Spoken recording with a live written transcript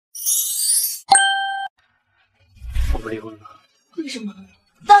们离婚吧。为什么？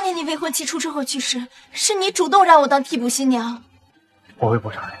当年你未婚妻出车祸去世，是你主动让我当替补新娘。我会补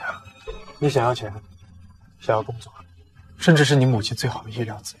偿你的。你想要钱，想要工作，甚至是你母亲最好的医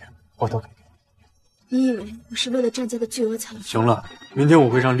疗资源，我都可以给你。你以为我是为了战家的巨额财富？行了，明天我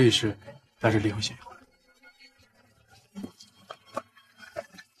会让律师带着离婚协议回来。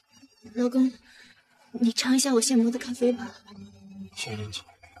老公，你尝一下我现磨的咖啡吧。谢谢姐，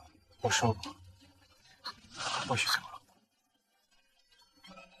我说过，我去走了。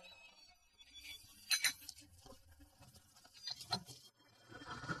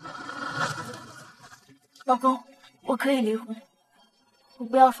老公，我可以离婚，我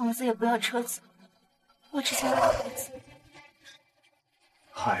不要房子，也不要车子，我只想要个孩子。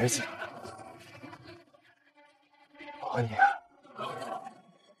孩子，我和你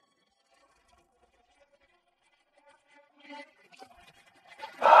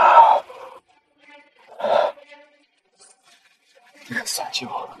你可算计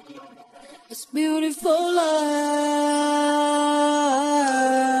我了。It's beautiful life.It's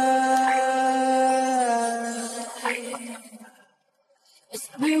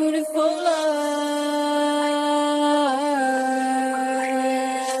beautiful life.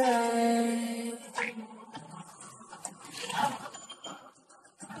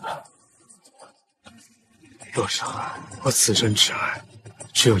 洛莎，我此生挚爱，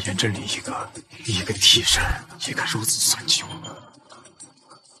只有颜真理一个替身也敢如此算计我。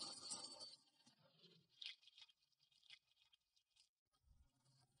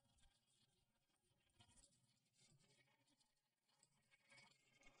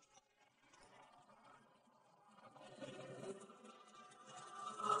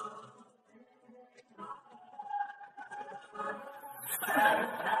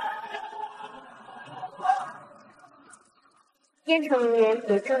烟城名人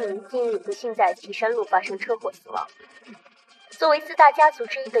颜真理近日不幸在岐山路发生车祸死亡。作为4大家族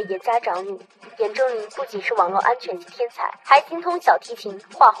之一的颜家长女，颜真理不仅是网络安全级天才，还精通小提琴、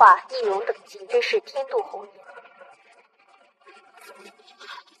画画、易容等技，真是天妒红颜。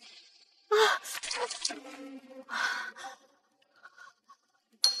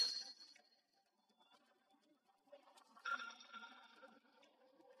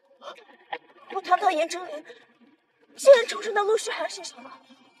我堂堂颜真理，竟然仇视到陆诗涵身上了。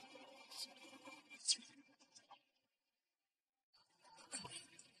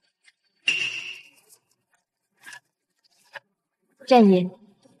战爷，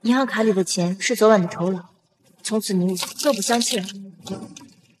银行卡里的钱是昨晚的酬劳，从此你我各不相欠。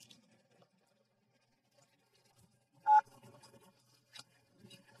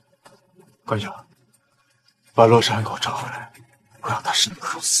关小，把洛诗涵给我找回来，我要他生不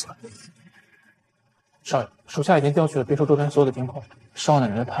如死。少爷，属下已经调取了别墅周边所有的监控，少奶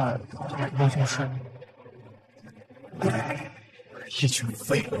奶的她好像已经消失了。一群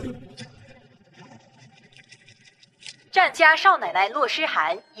废物！战家少奶奶洛诗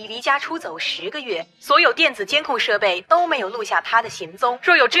涵已离家出走10个月，所有电子监控设备都没有录下她的行踪。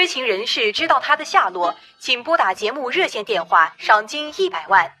若有知情人士知道她的下落，请拨打节目热线电话，赏金100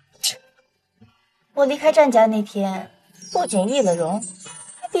万。我离开战家那天，不仅易了容，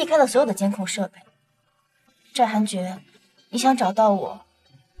还避开了所有的监控设备。战寒诀，你想找到我，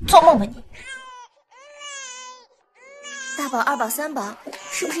做梦吧你！大宝、2宝、3宝，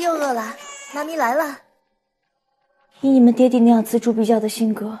是不是又饿了？妈咪来了。以你们爹地那样锱铢必较的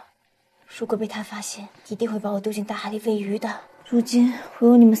性格，如果被他发现，一定会把我丢进大海里喂鱼的。如今我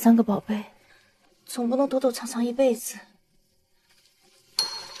有你们3个宝贝，总不能躲躲藏藏一辈子。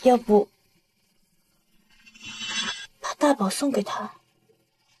要不，把大宝送给他。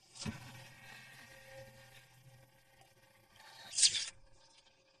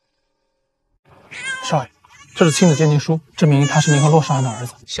少爷，这是亲子鉴定书，证明他是您和洛诗涵的儿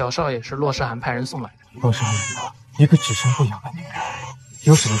子。小少爷是洛诗涵派人送来的。洛诗涵人呢？一个只生不养的女人，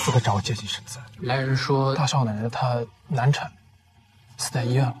有什么资格找我接近生子？来人说大少奶奶她难产，死在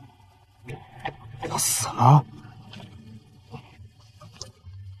医院了。她死了？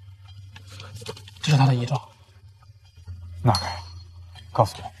这是她的遗照。拿开，告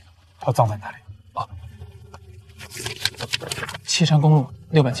诉我，她葬在哪里？哦，岐山公路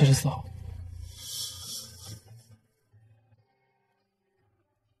674号。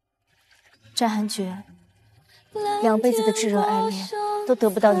战寒诀，2辈子的炙热爱恋都得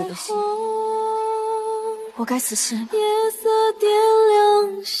不到你的心，我该死心了。夜色点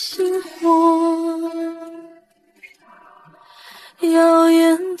亮星火，遥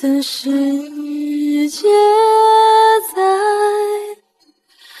远的世界在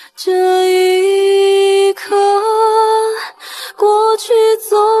这一刻，过去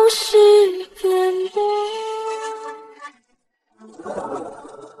总是变变。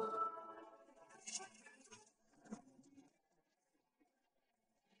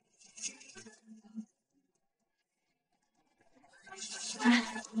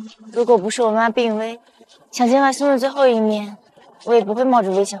如果不是我妈病危，想见外孙的最后一面，我也不会冒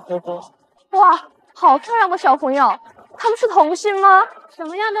着危险回国。哇，好漂亮的小朋友，他们是童星吗？什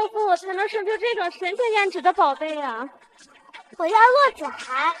么样的父母才能生出这种神仙颜值的宝贝呀？我叫骆子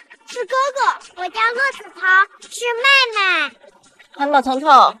涵，是哥哥；我叫骆子桃，是妹妹。汉堡彤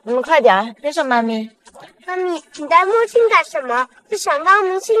彤，你们快点跟上妈咪。妈咪，你戴墨镜干什么？是想当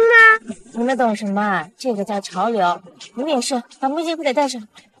明星吗？你们懂什么啊？这个叫潮流。你们也是，把墨镜快点戴上。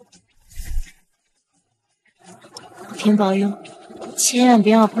老天保佑，千万不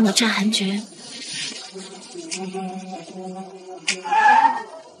要碰到战韩角。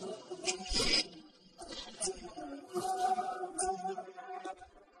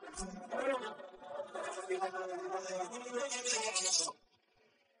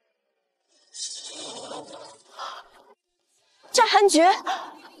战韩角，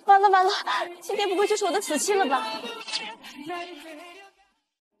完了完了，今天不会就是我的死期了吧？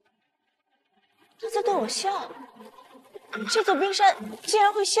他在对我笑，这座冰山竟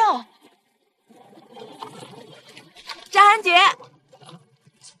然会笑。战韩角，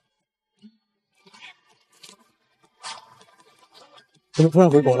怎么突然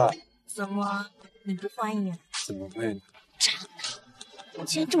回国了？怎么你不欢迎？怎么会呢？渣男，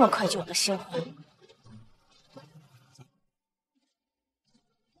竟然这么快就有了新欢。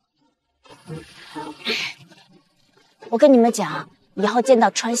我跟你们讲，以后见到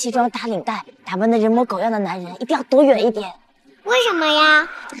穿西装打领带、打扮的人模狗样的男人，一定要躲远一点。为什么呀？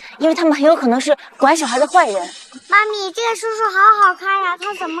因为他们很有可能是拐小孩的坏人。妈咪，这个叔叔好好看呀，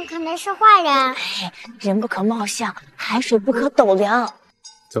他怎么可能是坏人？人不可貌相，海水不可斗量。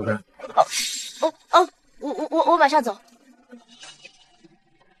走开。我马上走。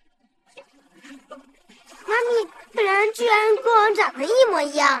妈咪，这人居然跟我长得一模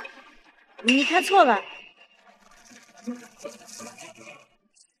一样。你看错了。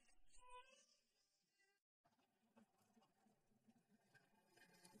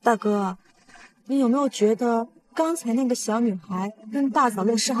大哥，你有没有觉得刚才那个小女孩跟大嫂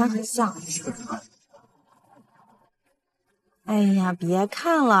陆诗涵很像？哎呀，别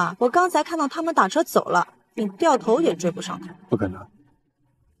看了，我刚才看到他们打车走了，你掉头也追不上他。不可能，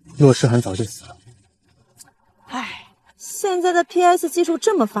骆诗涵早就死了。唉，现在的 PS 技术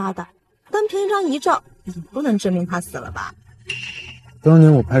这么发达，单凭一张遗照也不能证明他死了吧？当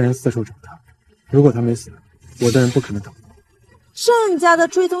年我派人四处找他，如果他没死，我的人不可能找不到。郑家的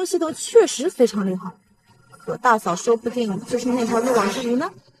追踪系统确实非常厉害，可大嫂说不定就是那条漏网之鱼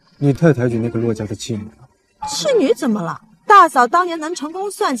呢。你太抬举那个骆家的妻女了。妻女怎么了？大嫂当年能成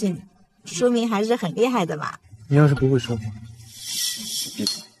功算计你，说明还是很厉害的嘛。你要是不会说话，闭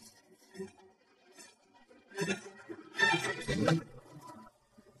嘴。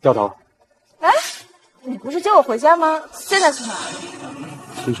掉头。哎，你不是接我回家吗？现在去哪？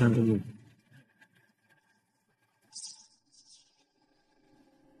岐山公路。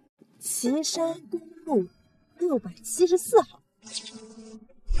岐山公路674号。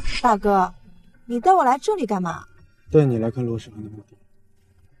大哥，你带我来这里干嘛？带你来看骆诗涵的墓地。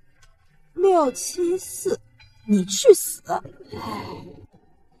674，你去死！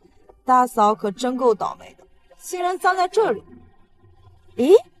大嫂可真够倒霉的，竟然葬在这里。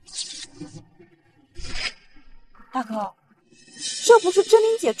咦，大哥，这不是珍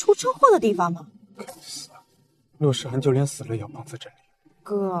妮姐出车祸的地方吗？骆诗涵就连死了也要绑在这里。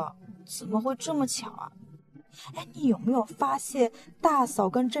哥，怎么会这么巧啊？哎，你有没有发现大嫂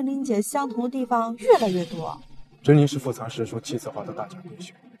跟珍妮姐相同的地方越来越多？珍妮是副藏师说妻子化的大家闺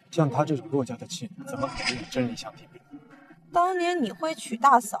秀，像她这种骆家的妻女，怎么可能与珍妮相提并论？当年你会娶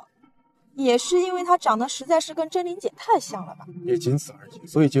大嫂，也是因为她长得实在是跟珍妮姐太像了吧？也仅此而已。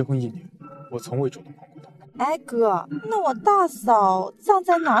所以结婚1年，我从未主动碰过她。哎哥，那我大嫂葬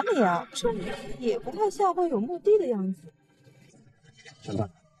在哪里啊？这里也不太像会有墓地的样子。想办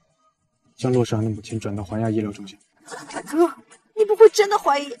法将骆诗涵的母亲转到环亚医疗中心。哥，你不会真的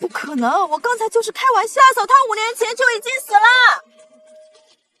怀疑？不可能，我刚才就是开玩笑，大嫂她5年前就已经死了。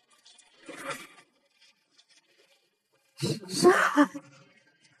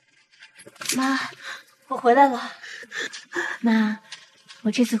妈，我回来了。妈，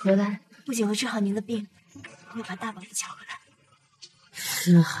我这次回来不仅会治好您的病，还会把大宝也抢回来。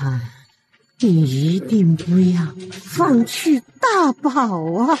诗涵，你一定不要放弃大宝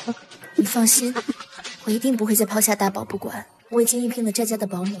啊！你放心，我一定不会再抛下大宝不管。我已经应聘了寨家的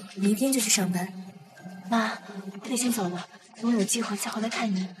保姆，明天就去上班。妈，我得先走了，等我有机会再回来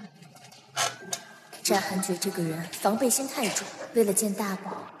看您。寨韩觉这个人防备心太重，为了见大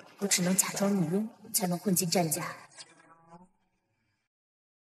宝，我只能假装女佣，才能混进战家。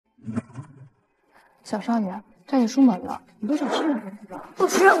小少爷，站姐出门了，你不想吃点东西吧？不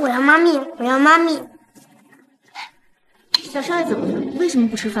吃，我要妈咪，我要妈咪。小少爷怎么了？为什么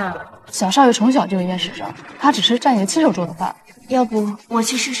不吃饭啊？小少爷从小就有厌食症，他只吃站爷亲手做的饭。要不我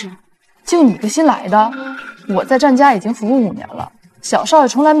去试试？就你个新来的，我在站家已经服务5年了，小少爷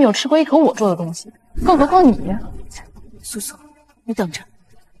从来没有吃过一口我做的东西，更何况你。苏苏，你等着，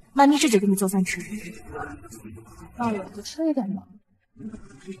妈咪这就给你做饭吃。少爷，不吃一点吗？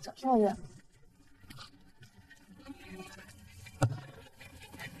小少爷，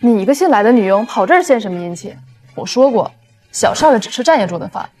你一个新来的女佣跑这儿献什么殷勤？我说过，小少爷只吃站爷做的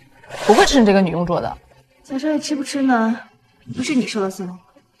饭，不会吃你这个女佣做的。小少爷吃不吃呢？不是你说了算，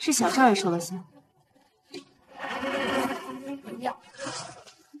是小少爷说了算。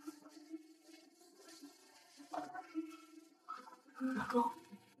老公，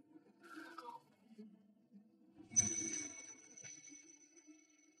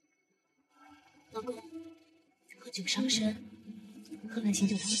老公，喝酒伤身，喝完醒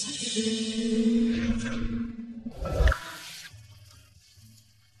酒汤吧。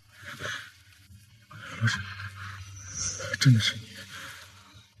不是，真的是你，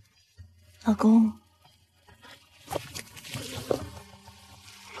老公。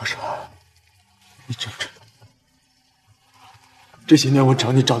老沙，你真真。这些年我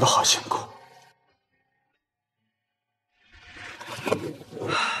找你找的好辛苦，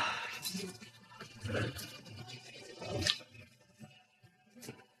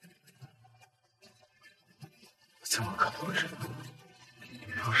怎么可能会知道？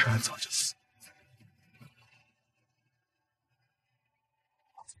老沙早就死了。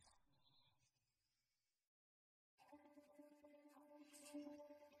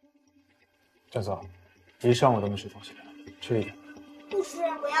郑总，一上午都没吃东西，吃一点。不吃，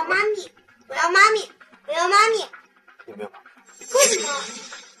我要妈咪，我要妈咪，我要妈咪。有没有妈咪？为什么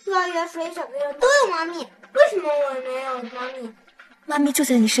幼儿园所有小朋友都有妈咪？为什么我没有妈咪？妈咪就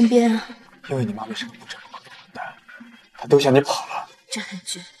在你身边啊。因为你妈咪是个不折不扣的混蛋，她都向你跑了。张汉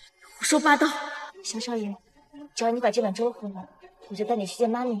军，胡说八道！小少爷，只要你把这碗粥喝了，我就带你去见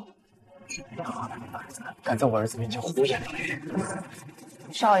妈咪。你好大的儿子，敢在我儿子面前胡言乱语！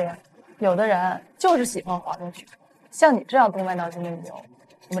少爷，有的人就是喜欢哗众取宠，像你这样动歪脑筋的女友，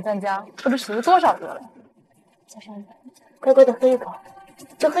我们站家不知死了多少个了。小少爷，乖乖的喝一口，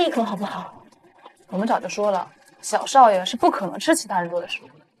就喝一口好不好？我们早就说了，小少爷是不可能吃其他人做的食物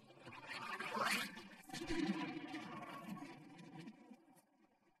的。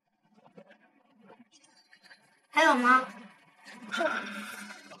还有吗？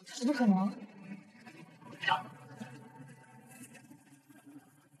这不可能。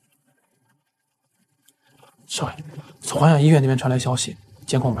少爷，从华阳医院那边传来消息，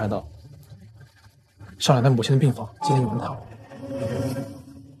监控拍到少奶奶母亲的病房今天有人躺。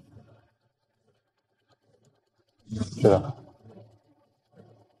是的。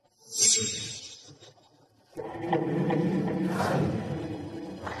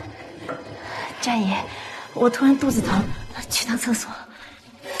战爷，我突然肚子疼，去趟厕所。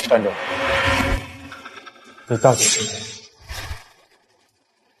站住！你到底是谁？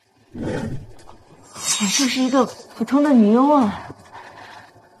我就是一个普通的女佣啊。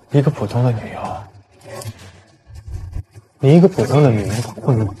一个普通的女佣，你一个普通的女佣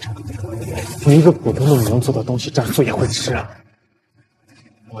混那么正，你一个普通的女佣做的东西，战术也会吃啊！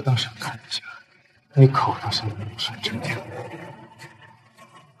我倒想看一下，你口头上的名声真甜。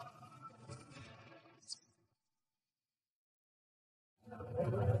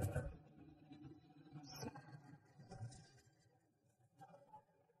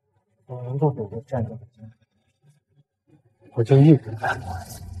我能够给这战斗的经历，我就一直在摸，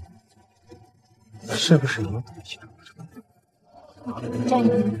是不是有底气？战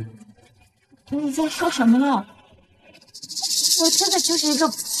爷，你在说什么呀？我真的就是一个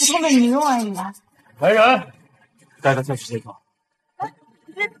普通的女佣而已啊！来人，带他下去接走。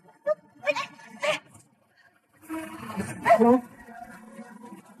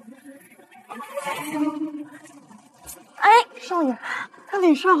哎，少爷，他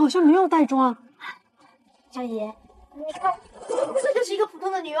脸上好像没有带妆。战爷，你看，这就是一个普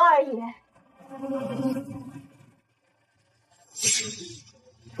通的女佣而已。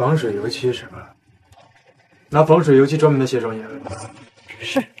防水油漆是吧？拿防水油漆专门的卸妆液。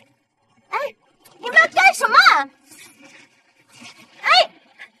是。哎，你们要干什么？哎，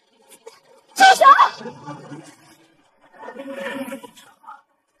住手！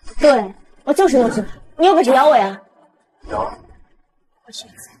对，我就是用这个，你有本事咬我呀！有。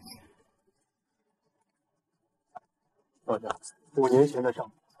老张，5年前的账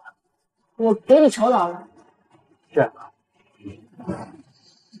目，我给你酬劳了。这样吧，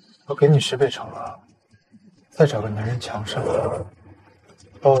我给你10倍酬劳，再找个男人强上，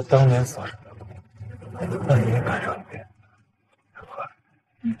把我当年所受的苦，让你也感受一遍，如何？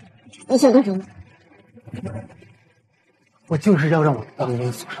你想干什么？我就是要让我当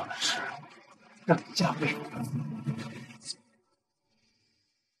年所受的耻辱，让你加倍。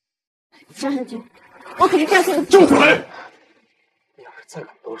张汉军，我可是这次的住嘴！你要是再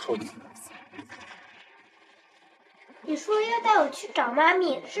敢多说一次，你说要带我去找妈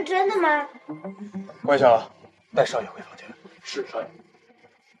咪，是真的吗？乖巧了，带少爷回房间。是少爷。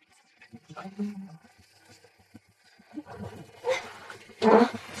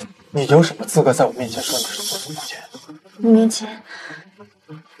你有什么资格在我面前说你是所父母亲？你面前，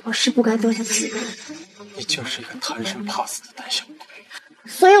我是不该多下气的。你就是一个贪生怕死的胆小鬼。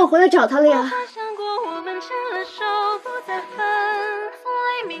所以我回来找他了呀。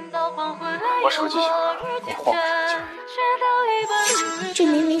我手机响了，你晃什么劲？这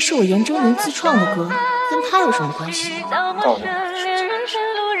明明是我严中林自创的歌，跟他有什么关系？到底是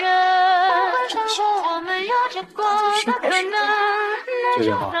这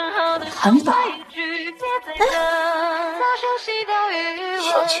句话，韩宝，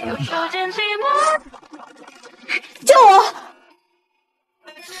小青，救我！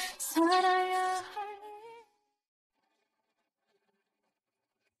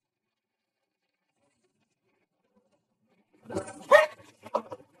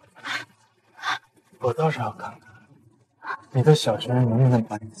我倒是要看看你的小学人能不能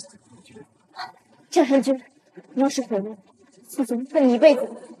把你张山君，你要是回来，父亲恨你一辈子。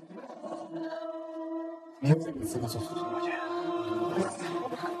你有资格做父母亲？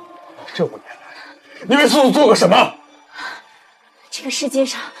这5年来，你为素素做过什么？这个世界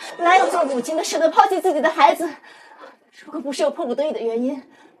上哪有做母亲的舍得抛弃自己的孩子？如果不是有迫不得已的原因，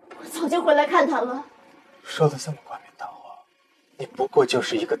我早就回来看他了。说的这么冠冕堂皇，你不过就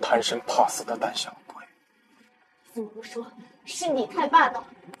是一个贪生怕死的胆小鬼。怎么不说是你太霸道，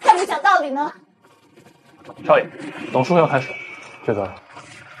太不讲道理呢？少爷，董叔要开始。知道了。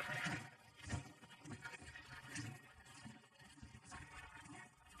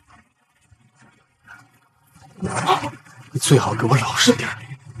你最好给我老实点。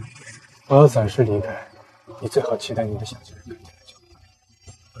我要暂时离开，你最好期待你的小情人赶紧来救我，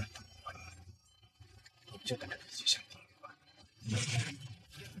不然等我你就等着一起下地狱吧。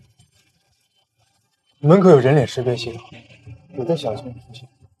门口有人脸识别系统，你的小情人出现，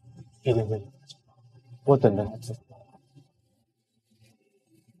一定会有的。我等着他自己。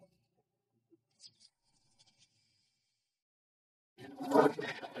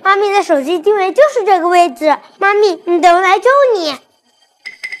妈咪的手机定位就是这个位置，妈咪，你等我来救你。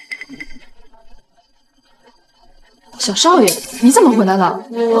小少爷，你怎么回来了？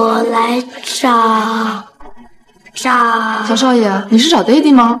我来找。小少爷，你是找爹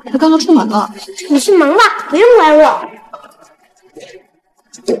地吗？他刚刚出门了。你去忙吧，不用管我。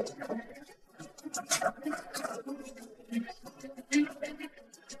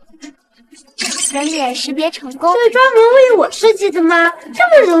人脸识别成功，这是专门为我设计的吗？这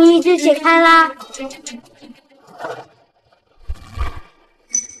么容易就解开啦！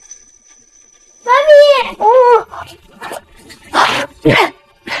妈咪，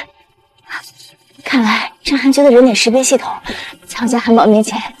看来张涵觉的人脸识别系统，在我家汉堡面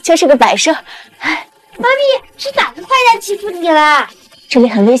前就是个摆设。妈咪，是哪个坏蛋欺负你了？这里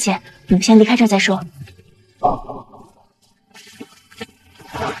很危险，你们先离开这儿再说。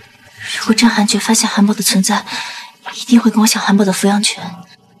如果张涵觉发现韩宝的存在，一定会跟我抢韩宝的抚养权。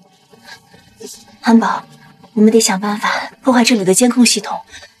韩宝，我们得想办法破坏这里的监控系统，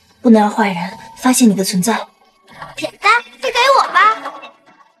不能让坏人发现你的存在。简单，就给我吧。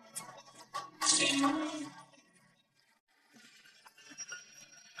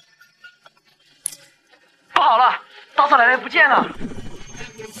不好了，大少奶奶不见了！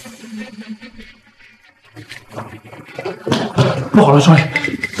不好了，少爷，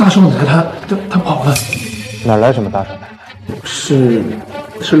大少奶奶她跑了。哪来什么大少奶奶？是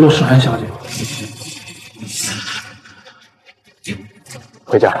洛诗涵小姐。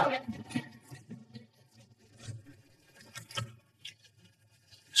回家。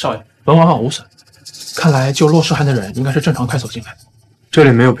少爷，门完好无损，看来救洛诗涵的人应该是正常开锁进来的。这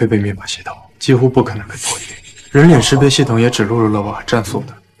里没有配备密码系统，几乎不可能被破译。人脸识别系统也只录入了我战速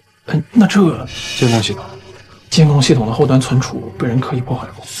的。那这监控系统，监控系统的后端存储被人刻意破坏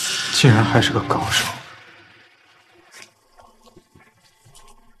过，竟然还是个高手。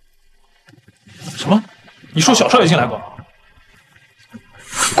什么？你说小少爷进来过？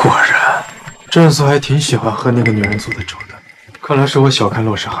果然，郑素还挺喜欢和那个女人做的主的。看来是我小看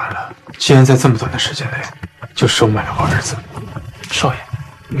洛诗涵了，竟然在这么短的时间内就收买了我儿子。少爷，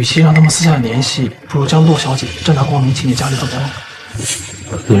与其让他们私下联系，不如将洛小姐正大光明请你家里做家。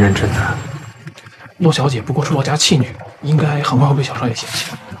你认真的？洛小姐不过是洛家弃女，应该很快会被小少爷嫌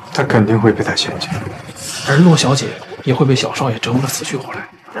弃。她肯定会被他嫌弃，而洛小姐也会被小少爷折磨得死去活来，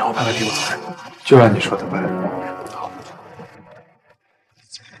然后拍拍屁股走人。就按你说的办。好。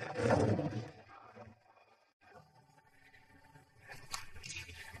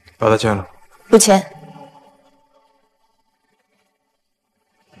把他签了。不签。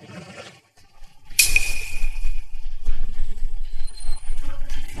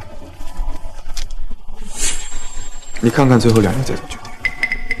你看看最后2页再做决定。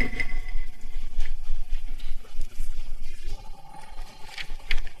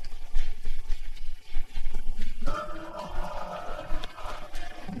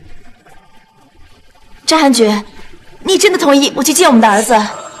张寒菊，你真的同意我去见我们的儿子？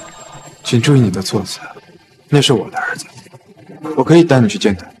请注意你的措辞，那是我的儿子，我可以带你去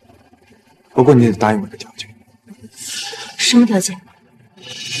见他，不过你得答应我一个条件。什么条件？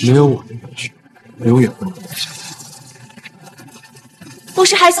没有我的允许，永远不能跟他相认。我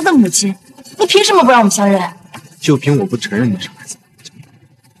是孩子的母亲，你凭什么不让我们相认？就凭我不承认你是孩子，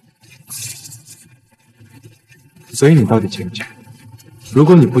所以你到底签不签？如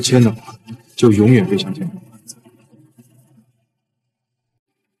果你不签的话，就永远别想见我儿子。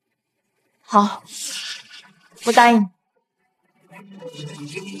好，我答应你。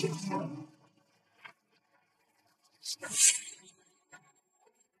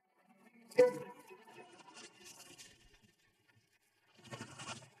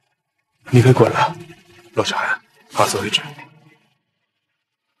你可以滚了，洛诗涵，到此为止。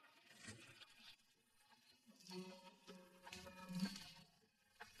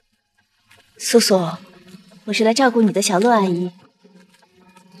素素，我是来照顾你的小洛阿姨。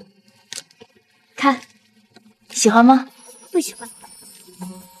看，喜欢吗？不喜欢。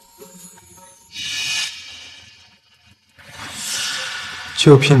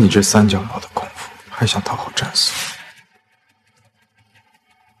就凭你这3脚猫的功夫，还想讨好战素？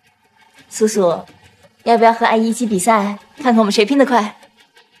素素，要不要和阿姨一起比赛，看看我们谁拼得快？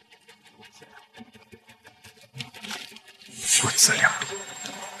不自量力！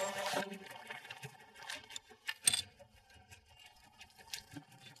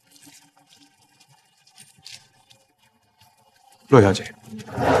洛小姐，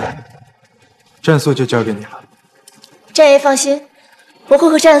战素就交给你了。战爷放心，我会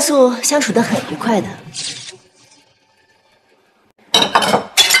和战素相处得很愉快的。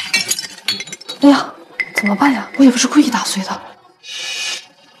哎呀，怎么办呀？我也不是故意打碎的。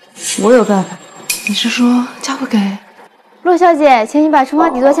我有办法。你是说交不给？洛小姐，请你把厨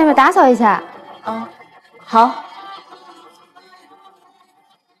房底座下面打扫一下。哦，好。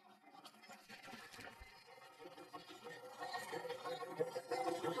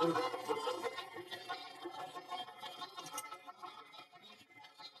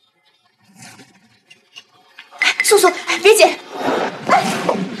素素，别紧！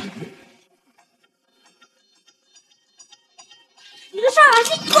你个少儿，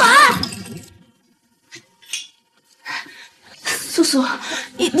你滚！素素，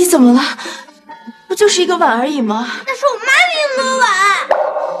你怎么了？不就是一个碗而已吗？那是我妈用的碗。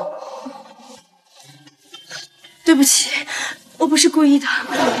对不起，我不是故意的。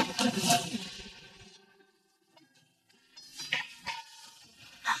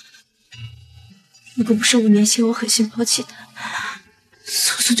如果不是5年前我狠心抛弃他，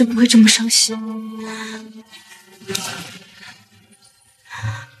素素就不会这么伤心。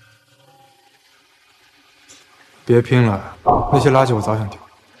别拼了，那些垃圾我早想丢了。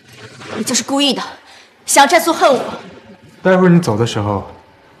你就是故意的，想战素恨我。待会儿你走的时候，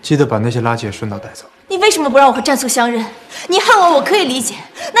记得把那些垃圾也顺道带走。你为什么不让我和战素相认？你恨我，我可以理解。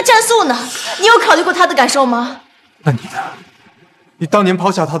那战素呢？你有考虑过他的感受吗？那你呢？你当年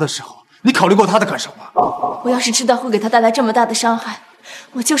抛下他的时候，你考虑过他的感受吗？我要是知道会给他带来这么大的伤害，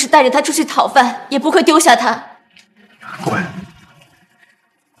我就是带着他出去讨饭，也不会丢下他。滚！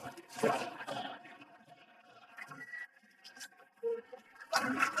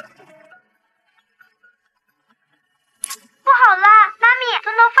不好了，妈咪，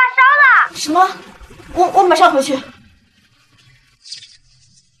东东发烧了。什么？我马上回去。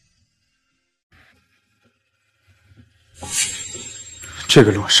这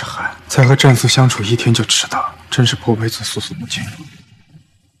个洛诗涵才和战素相处1天就迟到，真是颇为做素素母亲。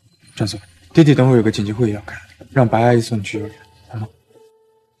战素，弟弟等会有个紧急会议要开，让白阿姨送你去幼儿园，好吗？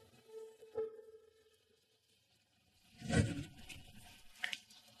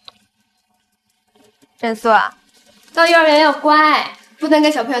战素，到幼儿园要乖，不能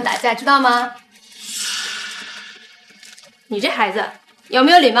跟小朋友打架，知道吗？你这孩子有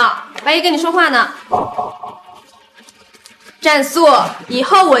没有礼貌？白姨跟你说话呢。战素，以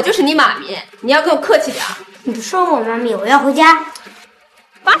后我就是你妈咪，你要跟我客气点。你不说我妈咪，我要回家。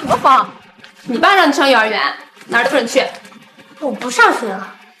发什么疯？你爸让你上幼儿园，哪儿都不准去。我不上学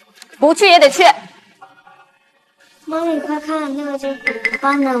了。不去也得去。妈咪，快看，那个就是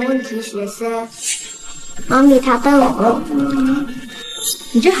班的问题学生。妈咪，他瞪我。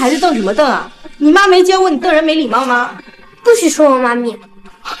你这孩子瞪什么瞪啊？你妈没教过你瞪人没礼貌吗？不许说我妈咪。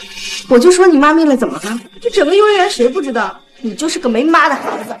我就说你妈咪了，怎么了？这整个幼儿园谁不知道？你就是个没妈的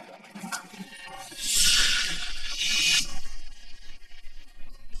孩子。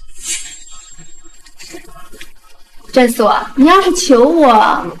战素，你要是求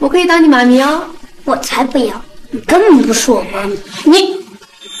我，我可以当你妈咪哦。我才不要！你根本不是我妈咪。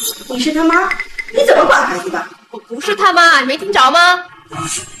你是他妈？你怎么管孩子的？我不是他妈，你没听着吗？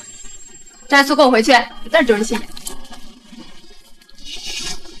战素，跟我回去，别在这丢人现眼。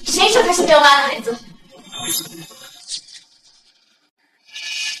谁说他是没有妈的孩子？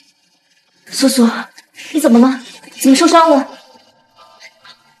素素，你怎么了？怎么受伤了？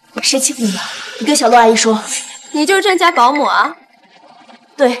谁欺负你了？你跟小洛阿姨说。你就是战家保姆啊？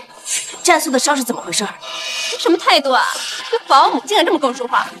对，战素的伤是怎么回事？你什么态度啊？这个保姆竟然这么跟我说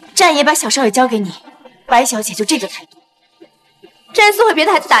话！战爷把小少爷交给你，白小姐就这个态度。战素和别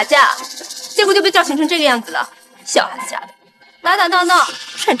的孩子打架，结果就被教训成这个样子了。小孩子家的，打打闹闹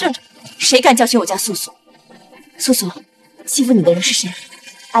是很正常。谁敢教训我家素素？素素，欺负你的人是谁？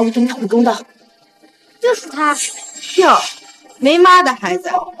阿姨跟你讨个公道。就是他。哟，没妈的孩子，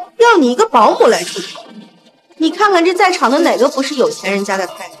要你一个保姆来处理。你看看这在场的哪个不是有钱人家的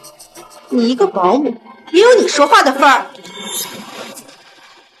太太？你一个保姆，也有你说话的份儿。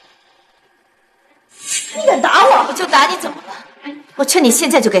你敢打我，我就打你，怎么了？我劝你现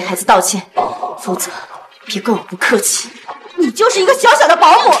在就给孩子道歉，否则别怪我不客气。你就是一个小小的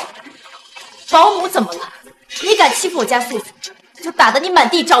保姆。保姆怎么了？你敢欺负我家素素，就打得你满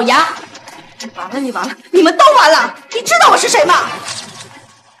地找牙。完了，你完了，你们都完了！你知道我是谁吗？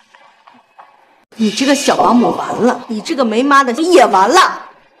你这个小保姆完了，你这个没妈的也完了。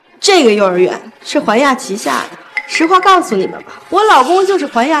这个幼儿园是环亚旗下的，实话告诉你们吧，我老公就是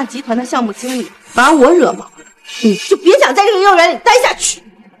环亚集团的项目经理，把我惹毛了，你就别想在这个幼儿园里待下去。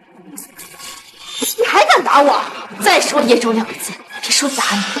你还敢打我？再说野种2个字，别说打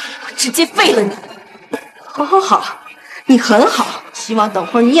你，我直接废了你。好好好，你很好，希望等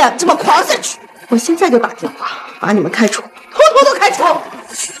会儿你也这么狂下去。我现在就打电话把你们开除，统统都开除。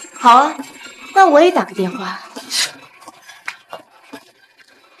好啊，那我也打个电话。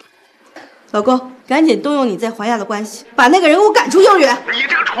老公，赶紧动用你在环亚的关系，把那个人给我赶出幼儿园。你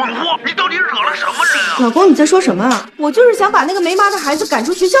这个蠢货，你到底惹了什么人啊？老公，你在说什么啊？我就是想把那个没妈的孩子赶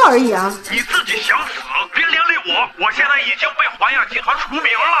出学校而已啊。你自己想死，别连累我。我现在已经被环亚集团除名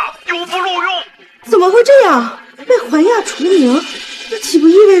了，永不录用。怎么会这样？被环亚除名，那岂不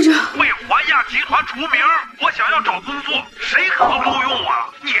意味着被环亚集团除名？我想要找工作，谁可能录用啊？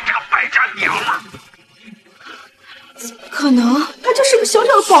你这个败家娘们儿！怎么可能？她就是个小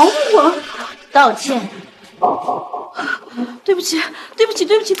小的保姆啊！道歉。对不起，对不起，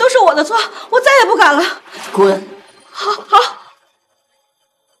对不起，都是我的错，我再也不敢了。滚！好，好。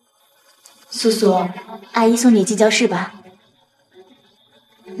素素，阿姨送你进教室吧。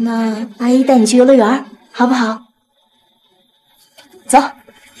那阿姨带你去游乐园，好不好？走。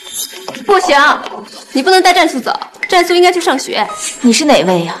不行，你不能带战素走，战素应该去上学。你是哪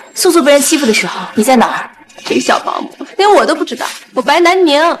位呀？素素被人欺负的时候，你在哪儿？这个小保姆连我都不知道，我白南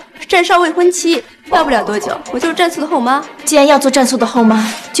宁，战少未婚妻，要不了多久我就是战素的后妈。既然要做战素的后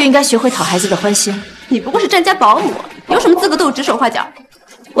妈，就应该学会讨孩子的欢心。你不过是战家保姆，有什么资格对我指手画脚？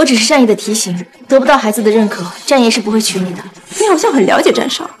我只是善意的提醒，得不到孩子的认可，战爷是不会娶你的。你好像很了解战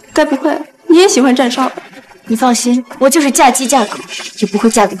少，该不会你也喜欢战少吧？你放心，我就是嫁鸡嫁狗，也不会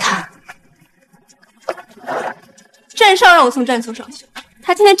嫁给他。战少让我送战素上学，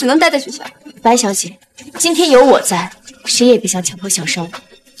他今天只能待在学校。白小姐，今天有我在，谁也别想强迫小少爷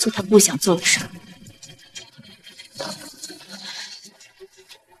做他不想做的事。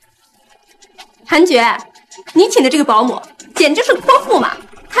韩觉，你请的这个保姆简直是个泼妇嘛！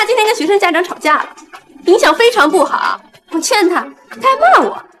她今天跟学生家长吵架了，影响非常不好。我劝她，她还骂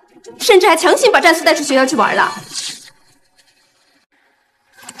我，甚至还强行把战素带出学校去玩了。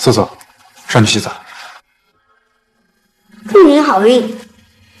素素，上去洗澡。祝你好运。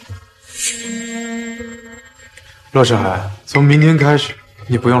洛世海，从明天开始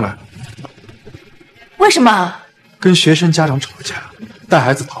你不用来了。为什么？跟学生家长吵架，带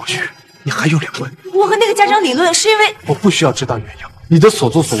孩子逃学，你还有脸问？我和那个家长理论是因为……我不需要知道缘由，你的所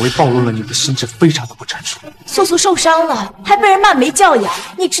作所为暴露了你的心智非常的不成熟。素素受伤了，还被人骂没教养，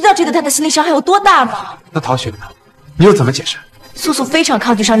你知道这对她的心理伤害有多大吗？那逃学呢？你又怎么解释？素素非常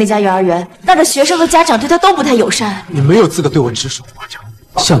抗拒上那家幼儿园，那儿的学生和家长对她都不太友善。你没有资格对我指手画脚。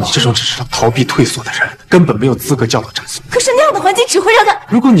像你这种只知道逃避退缩的人，根本没有资格教导战术。可是那样的环境只会让他……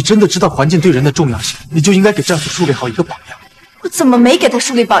如果你真的知道环境对人的重要性，你就应该给战术树立好一个榜样。我怎么没给他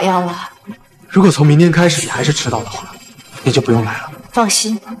树立榜样了？如果从明天开始你还是迟到的话，你就不用来了。放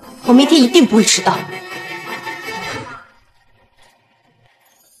心，我明天一定不会迟到。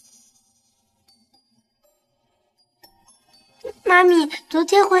妈咪，昨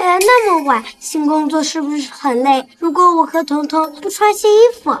天回来那么晚，新工作是不是很累？如果我和彤彤不穿新衣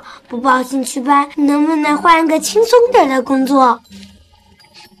服，不报兴趣班，你能不能换一个轻松点的工作？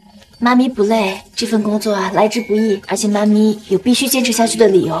妈咪不累，这份工作来之不易，而且妈咪有必须坚持下去的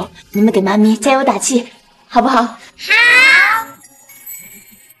理由。你们给妈咪加油打气，好不好？好。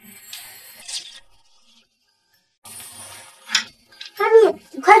妈咪，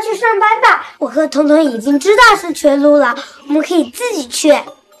你快去上班吧！我和彤彤已经知道是绝路了，我们可以自己去。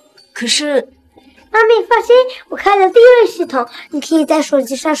可是，妈咪放心，我开了定位系统，你可以在手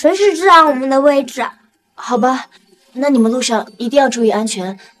机上随时知道我们的位置。好吧，那你们路上一定要注意安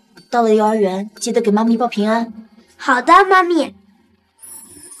全。到了幼儿园，记得给妈咪报平安。好的，妈咪。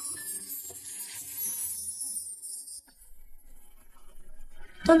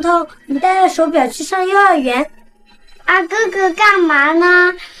彤彤，你带着手表去上幼儿园。啊，哥哥干嘛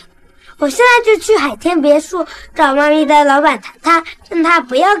呢？我现在就去海天别墅找妈咪的老板谈谈，让他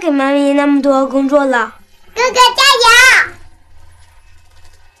不要给妈咪那么多工作了。哥哥加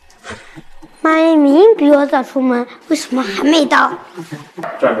油！妈咪明明比我早出门，为什么还没到？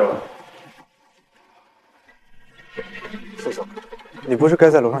站住！素素，你不是该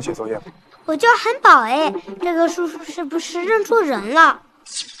在楼上写作业吗？我叫韩宝哎，这个叔叔是不是认错人了？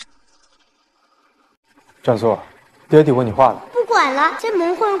战素，爹地问你话了。不管了，先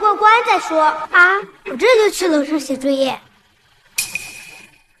蒙混过关再说啊！我这就去楼上写作业。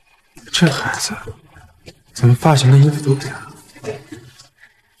这孩子怎么发型跟衣服都不一样？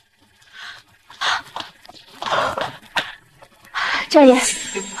战爷，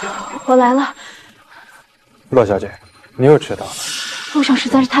我来了。洛小姐，你又迟到了。路上实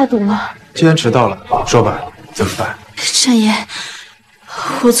在是太堵了。既然迟到了，说吧，怎么办？战爷，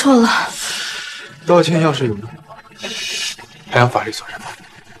我错了。道歉要是有用，还要法律做什么？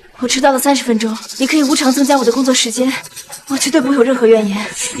我迟到了30分钟，你可以无偿增加我的工作时间，我绝对不会有任何怨言。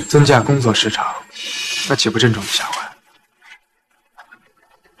增加工作时长，那岂不正中你下怀？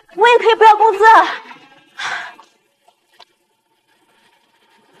我也可以不要工资。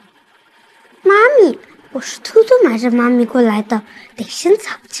妈咪，我是偷偷瞒着妈咪过来的，得先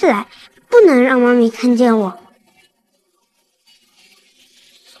藏起来，不能让妈咪看见我。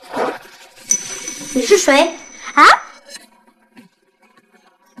你是谁啊？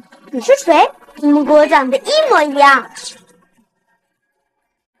你是谁？你们跟我长得一模一样。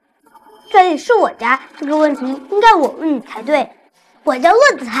这里是我家，这个问题应该我问你才对。我叫骆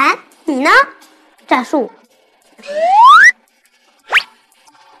子涵，你呢？战术。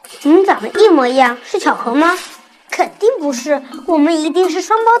你们长得一模一样，是巧合吗？肯定不是，我们一定是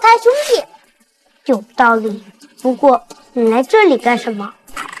双胞胎兄弟。有道理。不过你来这里干什么？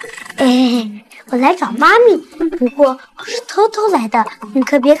我来找妈咪，不过我是偷偷来的，你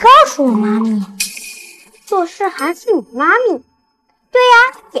可别告诉我妈咪。洛诗涵是你妈咪？对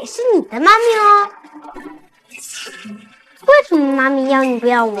呀，也是你的妈咪哦。为什么妈咪要你不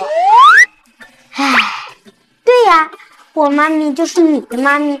要我？唉，对呀，我妈咪就是你的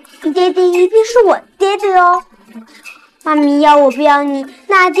妈咪，你爹地一定是我的爹地哦。妈咪要我不要你，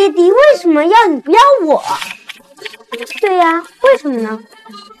那爹地为什么要你不要我？对呀，为什么呢？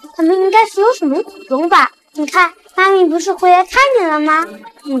他们应该是有什么苦衷吧？你看，妈咪不是回来看你了吗？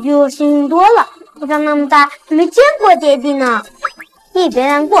你比我幸运多了，我长那么大还没见过爹地呢。你也别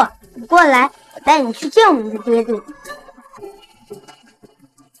难过，你过来，我带你去见我们的爹地。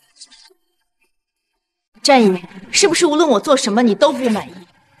战爷，是不是无论我做什么你都不满意？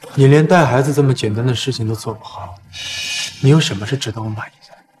你连带孩子这么简单的事情都做不好，你有什么是值得我满意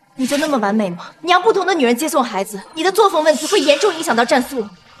的？你就那么完美吗？你让不同的女人接送孩子，你的作风问题会严重影响到战素。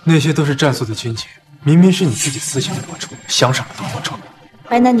那些都是战素的亲戚，明明是你自己私心的龌龊，想什么都龌龊。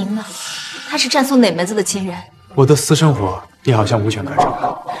白南宁呢？他是战素哪门子的亲人？我的私生活，你好像无权干涉。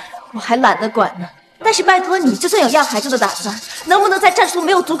我还懒得管呢。但是拜托你，就算有要孩子的打算，能不能在战术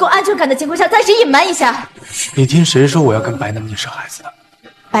没有足够安全感的情况下暂时隐瞒一下？你听谁说我要跟白南宁生孩子的？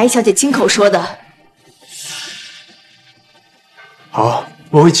白小姐亲口说的。好，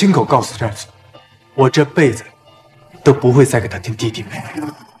我会亲口告诉战素，我这辈子都不会再给他添弟弟妹妹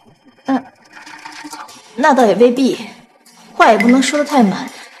了。那倒也未必，话也不能说得太满，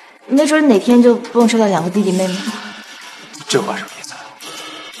没准哪天就蹦出来2个弟弟妹妹了。这话什么意思？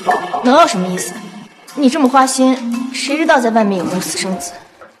能有什么意思？你这么花心，谁知道在外面有没有私生子？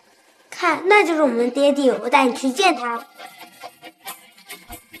看，那就是我们的爹地，我带你去见他。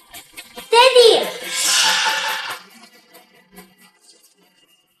爹地，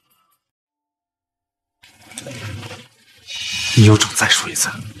你有种再说一次。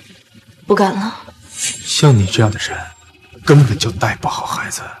不敢了。像你这样的人，根本就带不好孩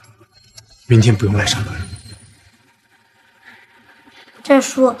子。明天不用来上班。这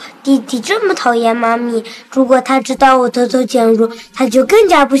说弟弟这么讨厌妈咪，如果他知道我偷偷减入，他就更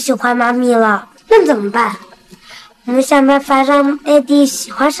加不喜欢妈咪了。那怎么办？我们想办法让爹地喜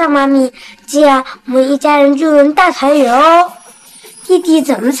欢上妈咪，这样我们一家人就能大团圆哦。弟弟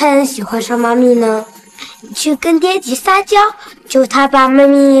怎么才能喜欢上妈咪呢？你去跟爹地撒娇，求他把妈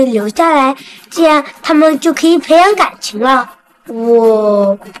咪留下来，这样他们就可以培养感情了。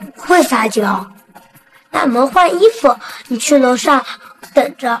我不会撒娇。那我们换衣服，你去楼上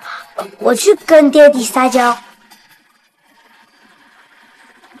等着，我去跟爹地撒娇。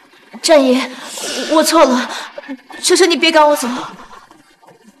战爷，我错了，求求你别赶我走。陆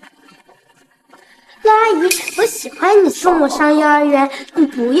阿姨，我喜欢你送我上幼儿园，你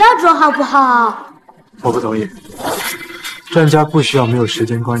不要走好不好？我不同意。战家不需要没有时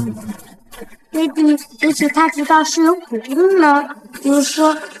间观念。爹地，也许他知道是有苦衷呢，比如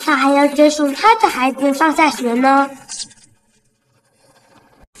说他还要接送他的孩子上下学呢。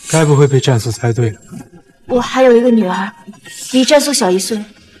该不会被战素猜对了吧？我还有一个女儿，比战素小1岁。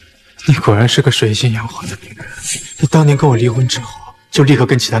你果然是个水性杨花的女人。你当年跟我离婚之后，就立刻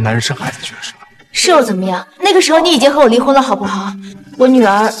跟其他男人生孩子去了，是吧？是又怎么样？那个时候你已经和我离婚了，好不好？我女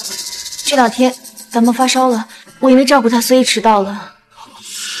儿这2天感冒发烧了，我因为照顾她，所以迟到了。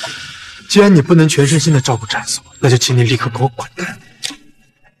既然你不能全身心的照顾战素，那就请你立刻给我滚蛋。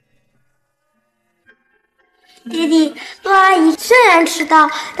爹地，陆阿姨虽然迟到，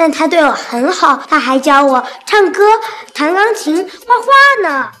但她对我很好，她还教我唱歌、弹钢琴、画画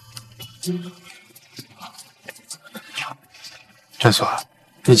呢。战素，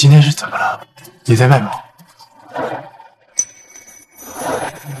你今天是怎么了？你在卖萌？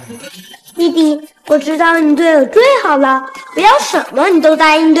弟弟，我知道你对我最好了，我要什么你都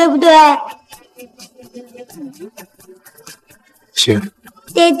答应，对不对？行。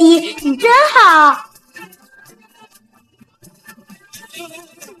爹地，你真好。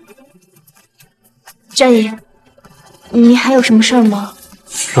战爷，你还有什么事儿吗？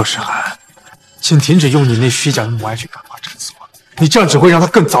陆诗涵，请停止用你那虚假的母爱去感化战素，你这样只会让他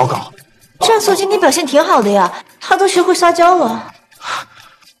更糟糕。战素今天表现挺好的呀，他都学会撒娇了。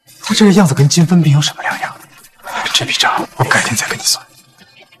他这个样子跟精分病有什么两样？这笔账我改天再跟你算。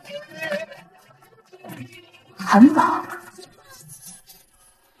很饱。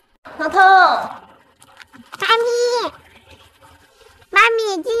彤彤，妈咪，妈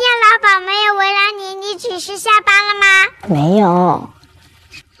咪，今天老板没有为难你，你只是下班了吗？没有。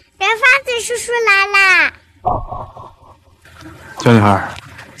人贩子叔叔来啦！小女孩，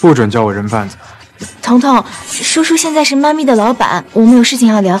不准叫我人贩子。彤彤，叔叔现在是妈咪的老板，我们有事情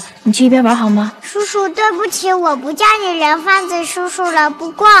要聊，你去一边玩好吗？叔叔，对不起，我不叫你人贩子叔叔了。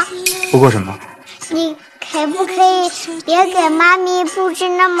不过什么？你可不可以别给妈咪布置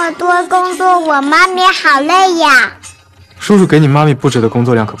那么多工作？我妈咪好累呀。叔叔给你妈咪布置的工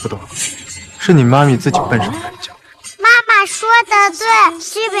作量可不多，是你妈咪自己笨手笨脚。妈妈说的对，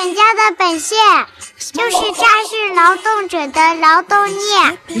资本家的本性就是榨取劳动者的劳动力。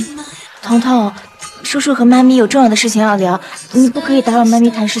彤彤，叔叔和妈咪有重要的事情要聊，你不可以打扰妈咪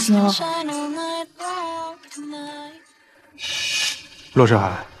谈事情哦。陆诗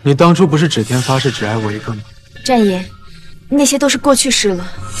涵，你当初不是指天发誓只爱我一个吗？战爷，那些都是过去式了。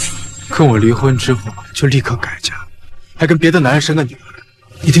跟我离婚之后就立刻改嫁，还跟别的男人生个女儿，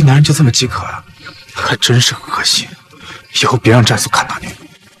你对男人就这么饥渴啊？还真是恶心！以后别让战素看到你。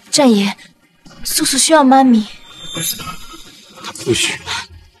战爷，素素需要妈咪。他不需要。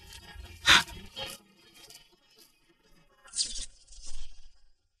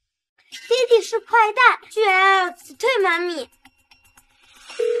爹地是坏蛋，居然要辞退妈咪。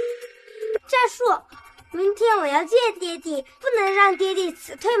战术，明天我要见爹地，不能让爹地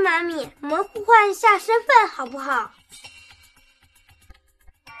辞退妈咪。我们互换一下身份，好不好？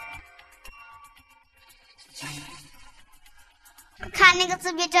看那个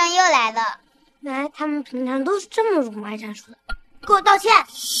自闭症又来了。原来他们平常都是这么辱骂战术的。给我道歉！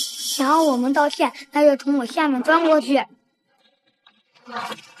想要我们道歉，那就从我下面钻过去。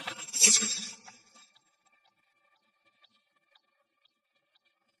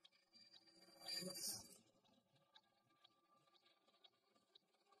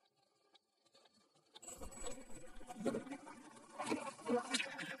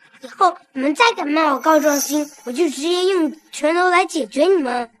后你们再敢骂我告状心，我就直接用拳头来解决你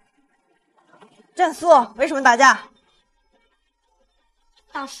们。战素，为什么打架？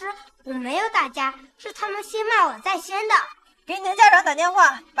老师，我没有打架，是他们先骂我在先的。给你的家长打电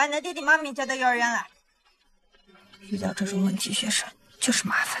话，把你的弟弟妈咪叫到幼儿园来。遇到这种问题学生就是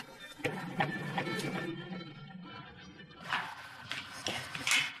麻烦。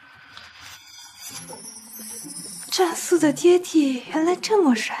战素的爹地原来这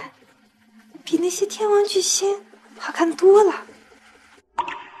么帅，比那些天王巨星好看多了。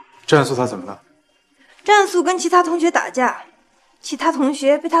战素他怎么了？战素跟其他同学打架，其他同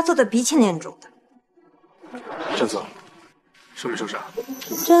学被他揍得鼻青脸肿的。战素，受没受伤？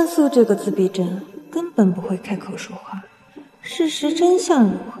战素这个自闭症根本不会开口说话，事实真相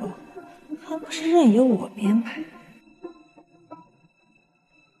如何，还不是任由我编排。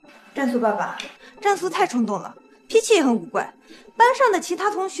战素爸爸，战素太冲动了，脾气也很古怪，班上的其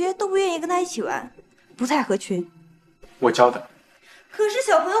他同学都不愿意跟他一起玩，不太合群。我教的。可是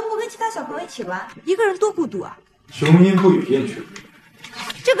小朋友不跟其他小朋友一起玩，一个人多孤独啊！雄鹰不语燕雀。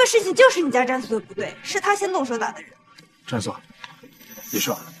这个事情就是你家战素的不对，是他先动手打的人。战素，你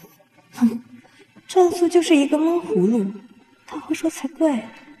说。战素就是一个闷葫芦，他会说才怪呢。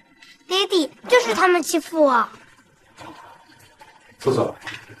爹地，就是他们欺负我。素素，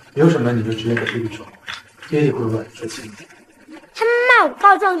有什么你就直接跟爹地说，爹地会为你说清。他们骂我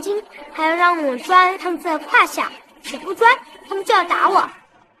告状精，还要让我钻他们的胯下，我不钻，他们就要打我。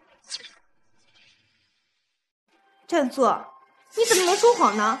战素，你怎么能说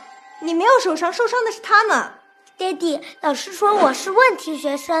谎呢？你没有受伤，受伤的是他们。爹地，老师说我是问题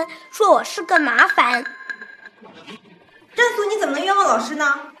学生，说我是个麻烦。战素，你怎么能冤枉老师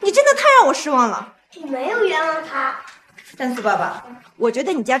呢？你真的太让我失望了。我没有冤枉他。战素爸爸，我觉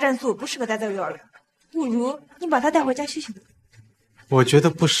得你家战素不适合待在幼儿园，不如你把他带回家休息。我觉得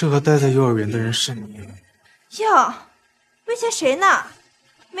不适合待在幼儿园的人是你。哟，威胁谁呢？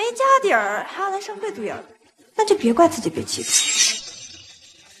没家底儿还要来上贵族幼儿园，那就别怪自己被欺负。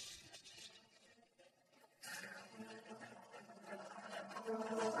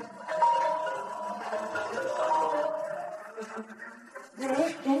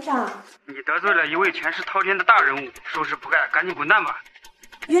喂，园长。你得罪了一位权势滔天的大人物，收拾不干，赶紧滚蛋吧！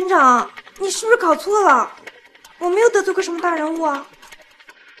园长，你是不是搞错了？我没有得罪过什么大人物啊。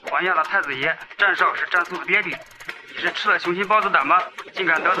还亚的太子爷战少是战素的爹地，你是吃了雄心豹子胆吗？竟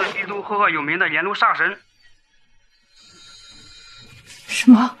敢得罪帝都赫赫有名的阎罗煞神！什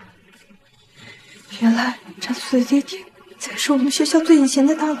么？原来战素的爹地才是我们学校最隐形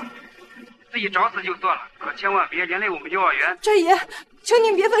的大佬。自己找死就算了，可千万别连累我们幼儿园。战爷，求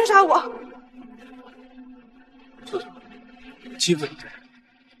您别封杀我。素素，欺负你的人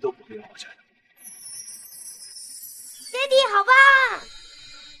都不会活下来。爹地，好棒！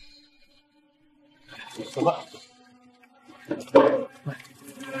走吧。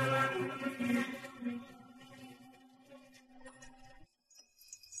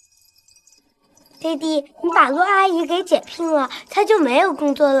爹地，你把陆阿姨给解聘了，她就没有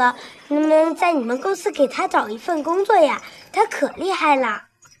工作了。能不能在你们公司给她找一份工作呀？她可厉害了。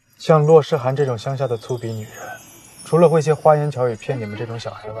像洛诗涵这种乡下的粗鄙女人，除了会些花言巧语骗你们这种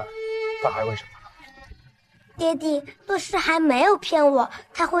小孩外，她还会什么？爹地，洛诗涵没有骗我，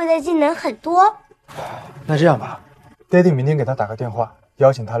她会的技能很多。那这样吧，爹地明天给她打个电话，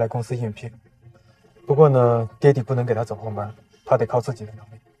邀请她来公司应聘。不过呢，爹地不能给她走后门，她得靠自己的能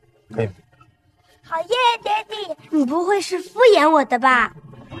力，可以吗？好耶，爹地，你不会是敷衍我的吧？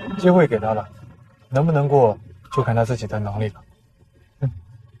机会给她了，能不能过就看她自己的能力了。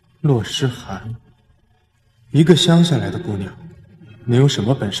洛诗涵，一个乡下来的姑娘，能有什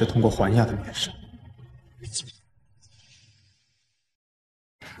么本事通过环亚的面试？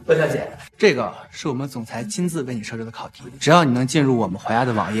洛小姐，这个是我们总裁亲自为你设置的考题，只要你能进入我们环亚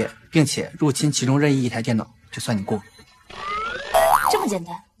的网页，并且入侵其中任意一台电脑，就算你过。这么简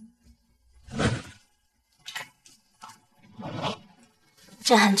单？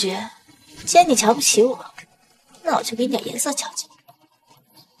郑汉爵，既然你瞧不起我，那我就给你点颜色瞧瞧。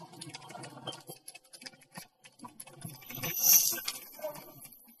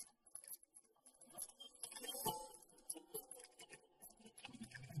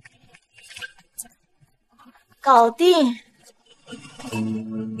搞定。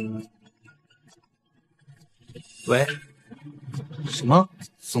喂，什么？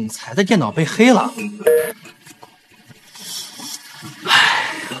总裁的电脑被黑了？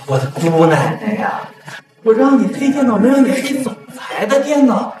唉，我的姑奶奶呀！我让你黑电脑，没让你黑总裁的电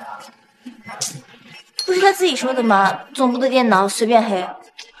脑呀！不是他自己说的吗？总部的电脑随便黑。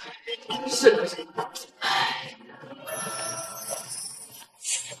是。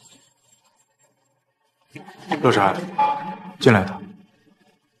洛莎，进来的。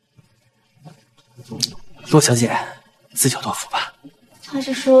洛小姐，自求多福吧。他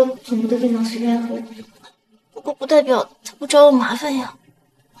是说总部的电脑随便喝，不过不代表他不找我麻烦呀。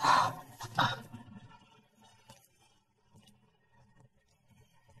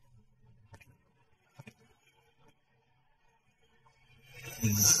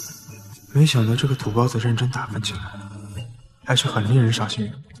没想到这个土包子认真打扮起来，还是很令人赏心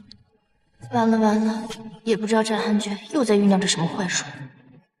悦目。完了完了，也不知道战汉娟又在酝酿着什么坏术。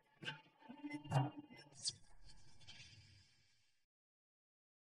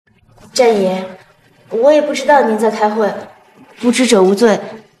战爷，我也不知道您在开会，不知者无罪，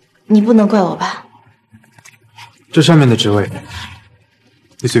你不能怪我吧？这上面的职位，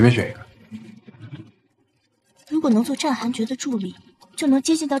你随便选一个。如果能做战韩爵的助理，就能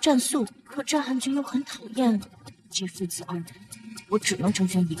接近到战素，可战韩爵又很讨厌我，这父子二人，我只能成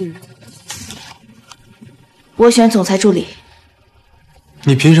全一个人。我选总裁助理。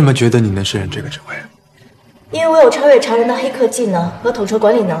你凭什么觉得你能胜任这个职位？因为我有超越常人的黑客技能和统筹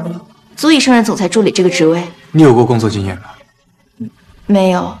管理能力，足以胜任总裁助理这个职位。你有过工作经验吗？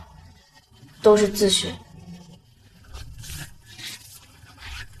没有，都是自学。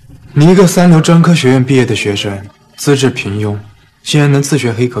你一个3流专科学院毕业的学生，资质平庸，竟然能自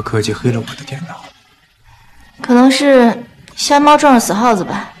学黑客科技，黑了我的电脑。可能是瞎猫撞上死耗子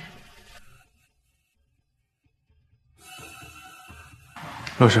吧。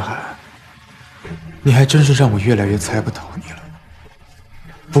洛世海，你还真是让我越来越猜不透你了。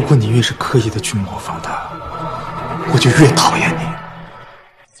不过你越是刻意的去模仿他，我就越讨厌你。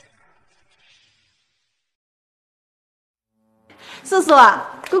素素啊，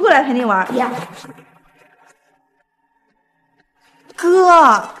哥哥来陪你玩呀。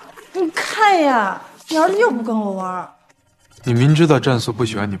哥，你看呀，你儿子又不跟我玩。你明知道战素不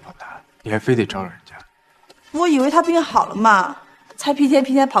喜欢你碰他，你还非得招惹人家。我以为他病好了嘛，才屁颠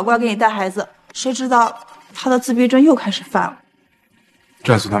屁颠跑过来给你带孩子，谁知道他的自闭症又开始犯了。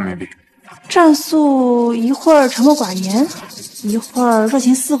战素他没病。战素一会儿沉默寡言，一会儿热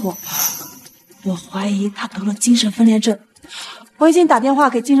情似火，我怀疑他得了精神分裂症。我已经打电话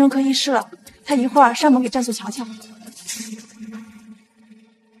给精神科医师了，他一会儿上门给战素瞧瞧。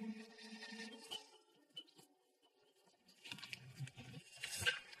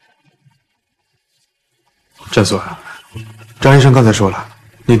战素啊，张医生刚才说了，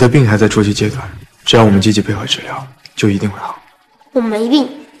你的病还在初期阶段，只要我们积极配合治疗，就一定会好。我没病。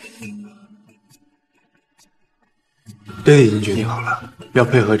爹爹已经决定好了，要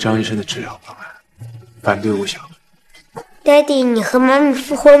配合张医生的治疗方案，反对无效。爹地，你和妈咪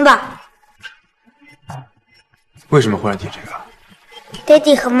复婚吧。为什么忽然提这个？爹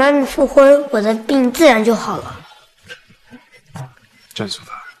地和妈咪复婚，我的病自然就好了。战素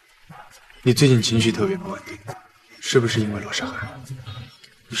的，你最近情绪特别不稳定，是不是因为罗诗涵？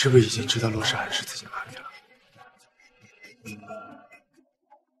你是不是已经知道罗诗涵是自己的妈咪了？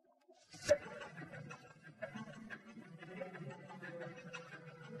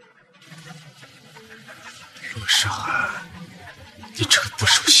罗诗涵，你这个不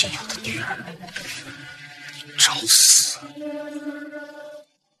守信用的女人，你找死！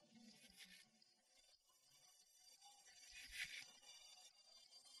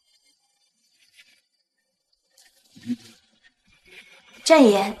战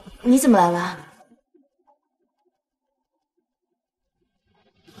爷，你怎么来了？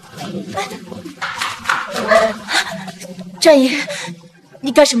战爷，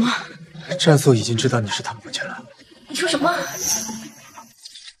你干什么？战素已经知道你是他母亲了。你说什么？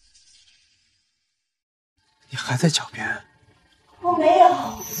你还在狡辩？我没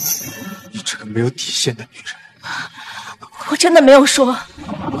有。你这个没有底线的女人！我真的没有说。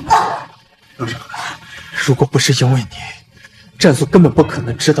罗少涵，如果不是因为你，战素根本不可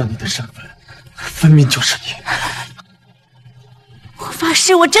能知道你的身份，分明就是你。我发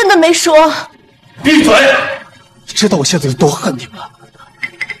誓，我真的没说。闭嘴！你知道我现在有多恨你吗？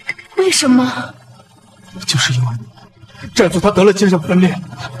为什么？就是因为你，战素他得了精神分裂。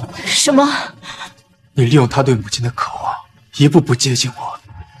什么？你利用他对母亲的渴望，一步步接近我。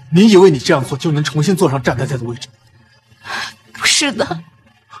你以为你这样做就能重新坐上站台的位置？不是的。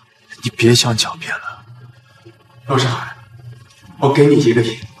你别想狡辩了，罗少涵，我给你一个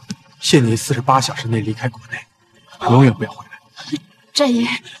瘾，限你48小时内离开国内，永远不要回来。战爷，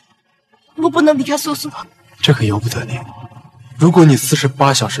我不能离开素素。这可由不得你。如果你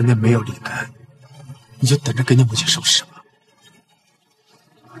48小时内没有离开，你就等着给你母亲收尸吧。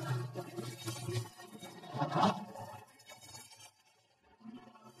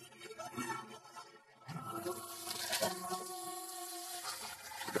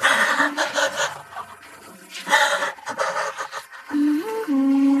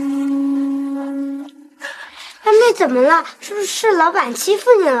怎么了？是不是老板欺负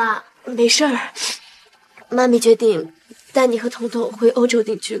你了？没事儿，妈咪决定带你和彤彤回欧洲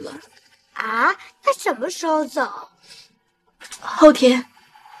定居了。啊？那什么时候走？后天。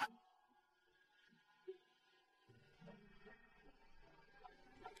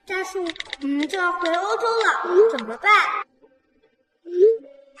大树，我们就要回欧洲了，怎么办？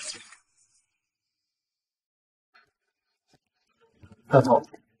大头，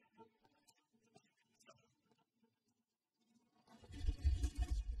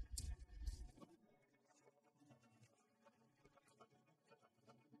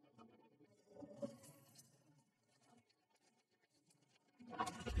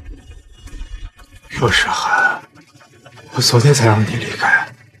若诗涵，我昨天才让你离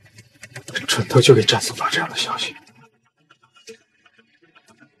开，转头就给战素发这样的消息。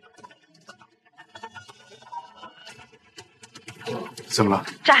怎么了？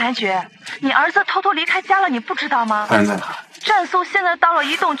战寒诀，你儿子偷偷离开家了，你不知道吗？他人在哪？战素现在到了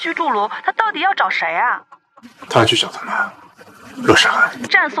移动居住楼，他到底要找谁啊？他要去找他妈，洛诗涵。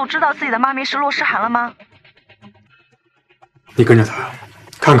战素知道自己的妈咪是洛诗涵了吗？你跟着他，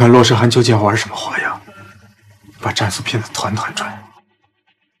看看洛诗涵究竟要玩什么花样，把战素骗得团团转。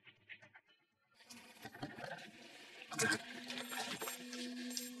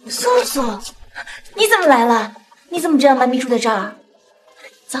素素，你怎么来了？你怎么知道妈咪住在这儿？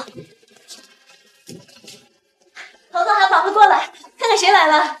走，彤彤喊宝贝过来，看看谁来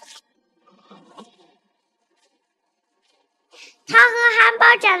了。他和汉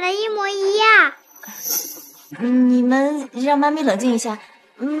堡长得一模一样。你们让妈咪冷静一下，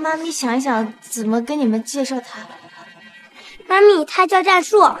妈咪想一想怎么跟你们介绍他。妈咪，他叫战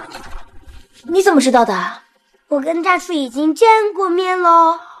术。你怎么知道的？我跟战术已经见过面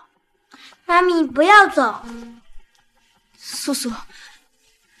喽。妈咪，不要走。素素，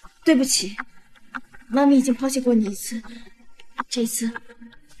对不起，妈咪已经抛弃过你一次，这次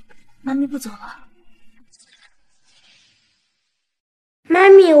妈咪不走了。妈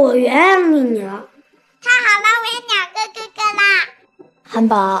咪，我原谅你了。太好了，我有2个哥哥啦！韩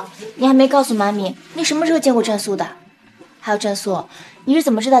宝，你还没告诉妈咪，你什么时候见过战素的？还有战素，你是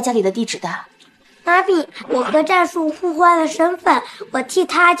怎么知道家里的地址的？妈咪，我和战术互换了身份，我替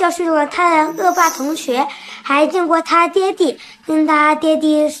他教训了他的恶霸同学，还见过他爹地，跟他爹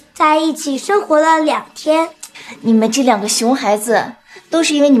地在一起生活了2天。你们这2个熊孩子，都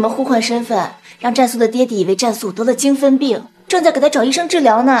是因为你们互换身份，让战素的爹地以为战素得了精分病，正在给他找医生治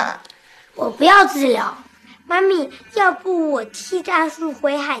疗呢。我不要治疗，妈咪，要不我替战术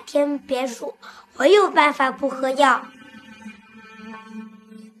回海天别墅，我有办法不喝药。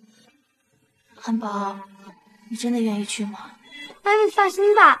韩宝，你真的愿意去吗？妈咪放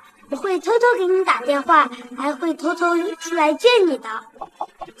心吧，我会偷偷给你打电话，还会偷偷出来见你的。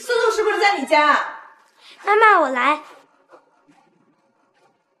素素是不是在你家？妈妈，我来。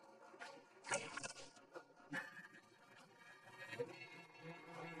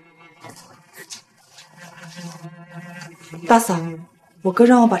大嫂，我哥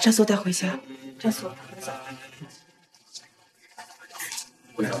让我把战素带回家。战素，走。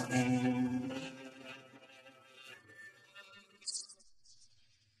不要。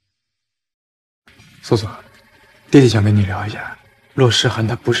素素，弟弟想跟你聊一下，洛诗涵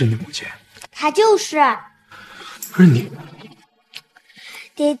她不是你母亲。她就是。不是你。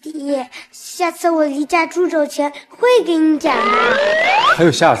爹地，下次我离家出走前会给你讲的。还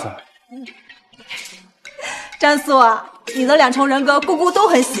有下次？战素啊，你的2重人格姑姑都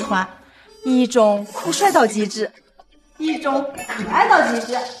很喜欢，一种酷帅到极致，一种可爱到极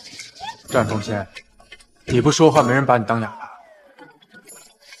致。战凤仙，你不说话，没人把你当哑巴。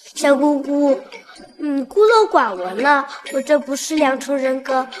小姑姑，你孤陋寡闻了，我这不是2重人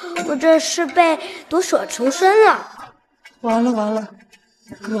格，我这是被夺舍重生了。完了完了，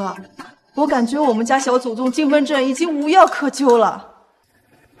哥，我感觉我们家小祖宗精分症已经无药可救了。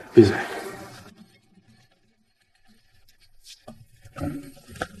闭嘴。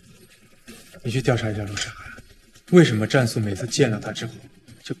你去调查一下陆诗涵，为什么战素每次见了他之后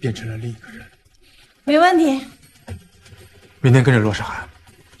就变成了另一个人？没问题。明天跟着洛诗涵，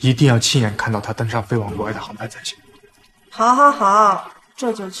一定要亲眼看到他登上飞往国外的航班才行。好，好，好，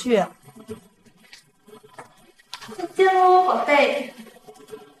这就去。再见喽，宝贝。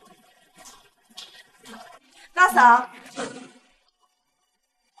大嫂，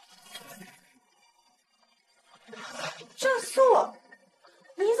战素，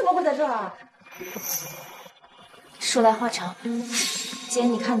你怎么会在这儿啊？说来话长，既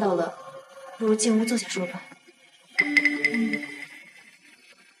然你看到了，不如进屋坐下说吧。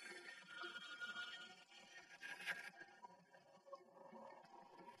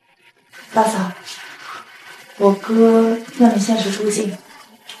大嫂，我哥让你现实出镜，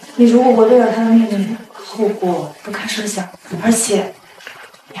你如果违背了他的命令，后果不堪设想，而且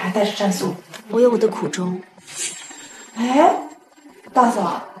你还带着战素。我有我的苦衷。哎，大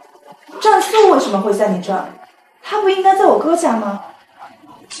嫂，战素为什么会在你这儿？他不应该在我哥家吗？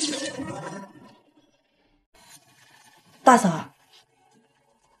大嫂，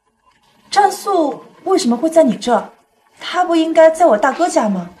战素为什么会在你这儿？他不应该在我大哥家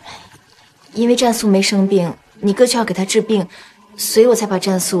吗？因为战素没生病，你哥却要给他治病，所以我才把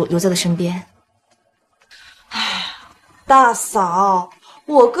战素留在了身边。哎，大嫂，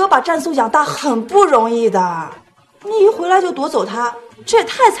我哥把战素养大很不容易的，你一回来就夺走他，这也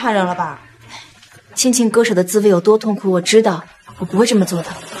太残忍了吧！亲情割舍的滋味有多痛苦，我知道，我不会这么做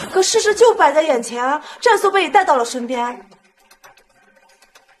的。可事实就摆在眼前，战素被你带到了身边。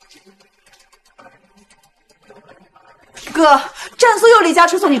哥，战素又离家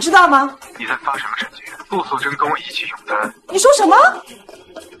出走，你知道吗？你在发什么神经？陆素贞跟我一起勇担。你说什么？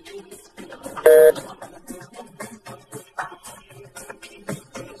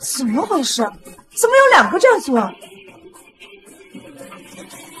怎么回事？怎么有2个战素啊？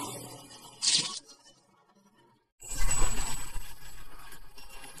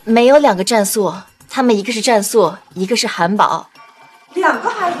没有2个战素，他们一个是战素，一个是韩宝。2个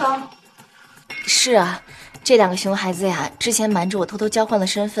孩子？是啊，这2个熊孩子呀，之前瞒着我偷偷交换了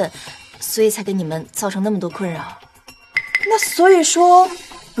身份，所以才给你们造成那么多困扰。那所以说，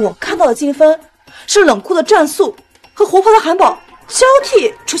我看到的金芬是冷酷的战素和活泼的韩宝交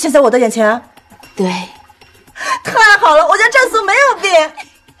替出现在我的眼前。对，太好了，我家战素没有病。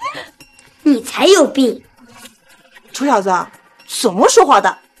你才有病！臭小子，怎么说话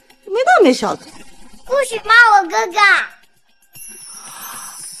的？没大没小的。不许骂我哥哥！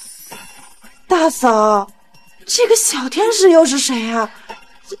大嫂，这个小天使又是谁啊？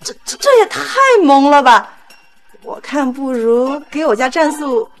这也太萌了吧！我看不如给我家战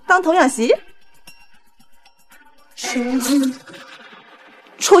素当童养媳。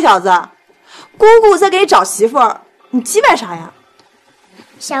臭小子，姑姑在给你找媳妇儿，你鸡掰啥呀？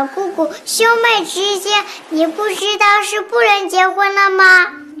小姑姑，兄妹之间，你不知道是不能结婚了吗？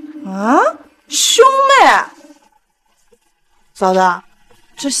啊，兄妹！嫂子，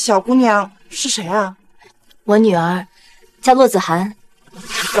这小姑娘是谁啊？我女儿，叫骆子涵。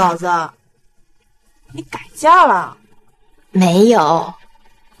嫂子，你改嫁了？没有，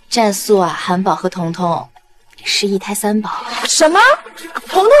战素啊，韩宝和彤彤是一胎3宝。什么？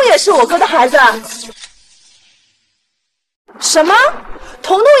彤彤也是我哥的孩子？什么？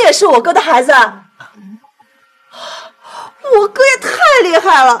彤彤也是我哥的孩子？我哥也太厉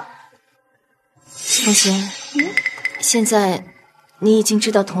害了！凤仙，现在你已经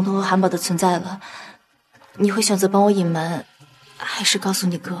知道彤彤和韩宝的存在了，你会选择帮我隐瞒，还是告诉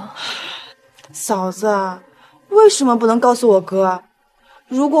你哥？嫂子，为什么不能告诉我哥？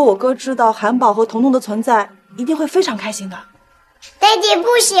如果我哥知道韩宝和彤彤的存在，一定会非常开心的。爹地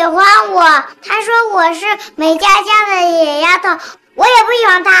不喜欢我，他说我是没家教的野丫头，我也不喜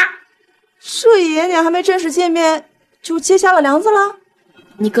欢他。这爷俩还没正式见面，就结下了梁子了？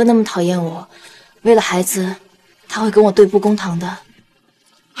你哥那么讨厌我，为了孩子，他会跟我对簿公堂的。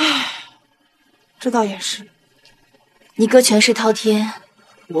唉，这倒也是。你哥权势滔天，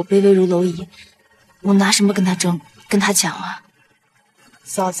我卑微如蝼蚁，我拿什么跟他争，跟他讲啊？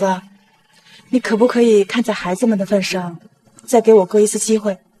嫂子，你可不可以看在孩子们的份上，再给我哥一次机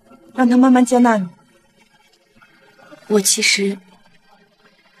会，让他慢慢接纳你？我其实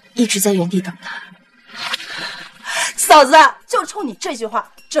一直在原地等他。嫂子，就冲你这句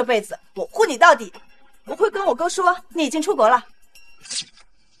话，这辈子我护你到底。我会跟我哥说你已经出国了。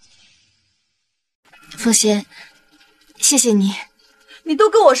凤仙，谢谢你。你都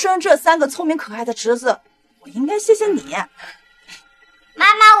给我生这3个聪明可爱的侄子，我应该谢谢你。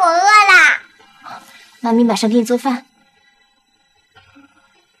妈妈，我饿啦。妈咪马上给你做饭。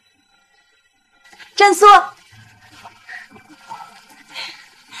战素，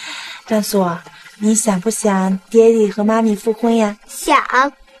战素，你想不想爹地和妈咪复婚呀？想。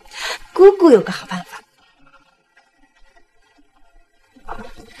姑姑有个好办法。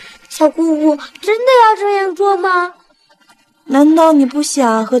小姑姑，真的要这样做吗？难道你不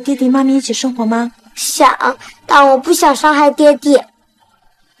想和爹地妈咪一起生活吗？想，但我不想伤害爹地。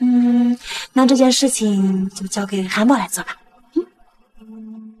那这件事情就交给韩宝来做吧。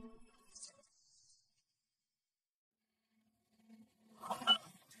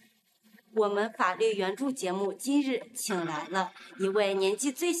我们法律援助节目今日请来了一位年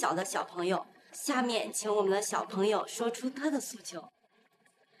纪最小的小朋友，下面请我们的小朋友说出他的诉求。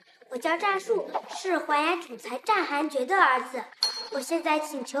我叫战树，是淮安总裁战韩爵的儿子。我现在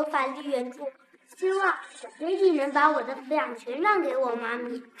请求法律援助，希望小爹地能把我的抚养权让给我妈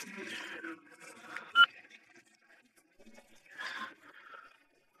咪。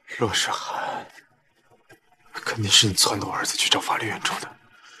洛诗涵，肯定是你撺掇我儿子去找法律援助的。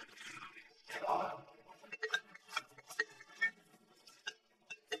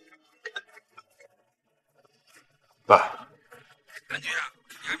爸，感觉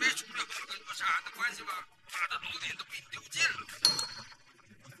你还没处理好跟洛诗涵的关系吧？爸的老脸都被你丢尽了。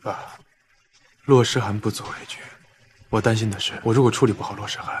爸，洛诗涵不足为惧，我担心的是，我如果处理不好洛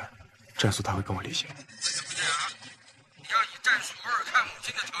诗涵，战素他会跟我离心。你要以战术偶尔看母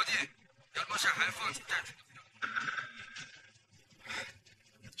亲的条件，让洛诗涵放弃战术的抚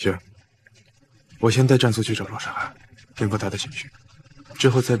养。行，我先带战素去找洛诗涵，平复他的情绪，之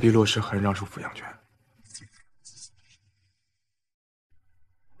后再逼洛诗涵让出抚养权。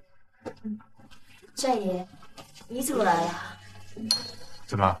战爷，你怎么来了？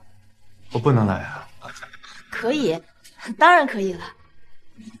怎么，我不能来啊？可以，当然可以了。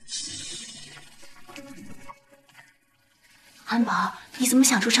安宝，你怎么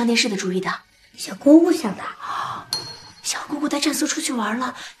想出上电视的主意的？小姑姑想的。小姑姑带战素出去玩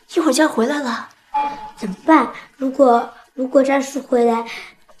了，一会儿就要回来了。怎么办？如果战素回来，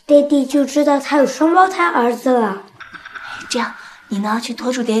爹地就知道他有双胞胎儿子了。这样，你呢去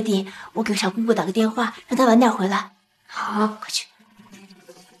拖住爹地，我给小姑姑打个电话，让他晚点回来。好，快去。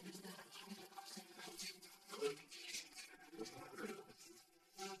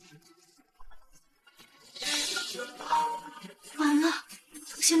完了，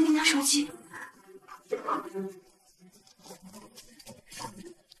先拎点手机。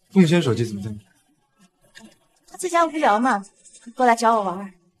凤仙手机怎么在你？他在家无聊嘛，过来找我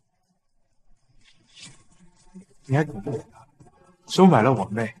玩。你还敢不给他？收买了我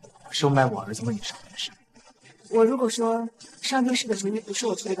妹，收买我儿子为你上电视。我如果说上电视的主意不是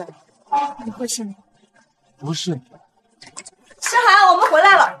我出的，你会信吗？不是你。诗涵，我们回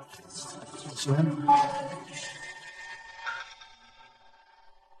来了。行。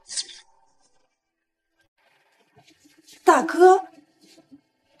大哥，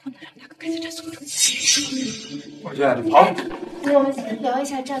不能让大哥看见战素的手机。我现在就跑。我们先聊一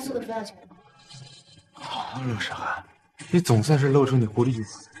下战素的抚养权。好，洛诗涵，你总算是露出你狐狸一马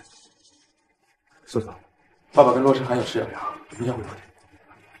的人。素素，爸爸跟洛诗涵有事要聊，你先回房间。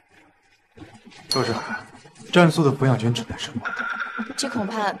洛诗涵，战素的抚养权只能是我的。这恐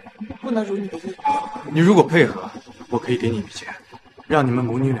怕不能如你的意。你如果配合，我可以给你一笔钱，让你们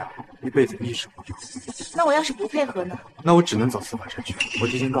母女俩一辈子衣食无忧。那我要是不配合呢？那我只能走司法程序。我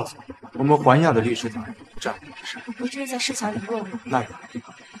提前告诉你，我们环亚的律师团站不住事。我不是在设想凌弱我。那也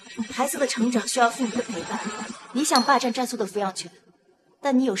好。孩子的成长需要父母的陪伴。你想霸占战素的抚养权，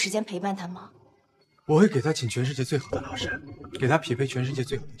但你有时间陪伴他吗？我会给他请全世界最好的老师，给他匹配全世界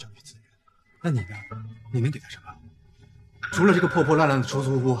最好的教育资源。那你呢？你能给他什么？除了这个破破烂烂的出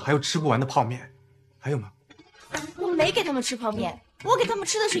租屋，还有吃不完的泡面，还有吗？我没给他们吃泡面，我给他们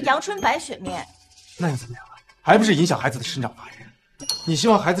吃的是阳春白雪面。那又怎么样啊？还不是影响孩子的生长发育？你希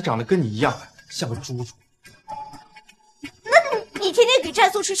望孩子长得跟你一样的，像个猪猪？那你天天给战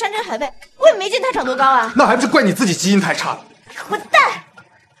素吃山珍海味，我也没见他长多高啊。那还不是怪你自己基因太差了。混蛋！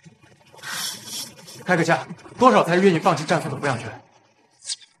开个价，多少才愿意放弃战素的抚养权？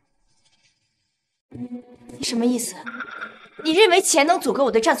你什么意思？你认为钱能阻隔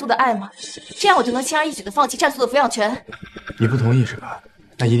我对战素的爱吗？这样我就能轻而易举的放弃战素的抚养权？你不同意是吧？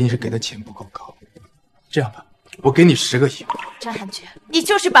那一定是给的钱不够高。这样吧，我给你10个亿。张涵觉，你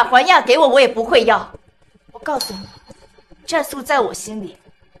就是把环亚给我，我也不会要。我告诉你，战素在我心里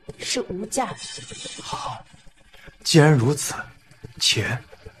是无价的。好，既然如此，钱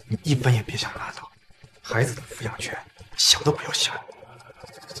你一分也别想拿到，孩子的抚养权想都不要想。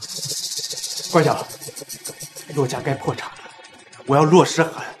关小，洛家该破产了，我要洛诗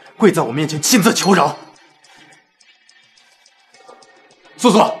涵跪在我面前亲自求饶。素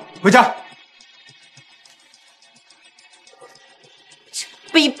素，回家。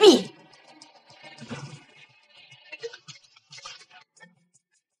卑鄙！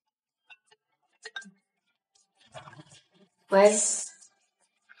喂。赶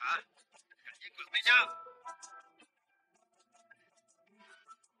紧滚回家！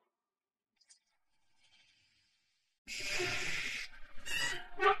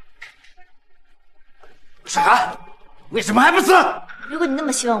诗涵，为什么还不死？如果你那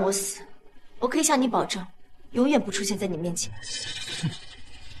么希望我死，我可以向你保证，永远不出现在你面前。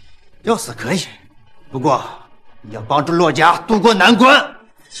要死可以，不过你要帮助洛家渡过难关。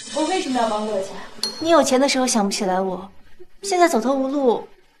我为什么要帮洛家？你有钱的时候想不起来我，现在走投无路，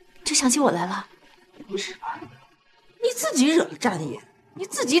就想起我来了。不是吧？你自己惹了战爷，你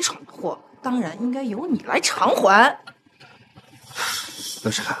自己闯的祸，当然应该由你来偿还。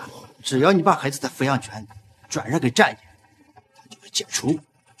乐世涵，只要你把孩子的抚养权转让给战爷，他就会解除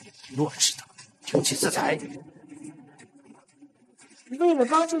洛氏的停妻色彩。为了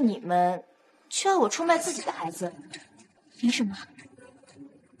帮助你们，却要我出卖自己的孩子，凭什么？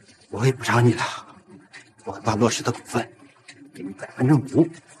我也不让你了，我会把洛氏的股份给你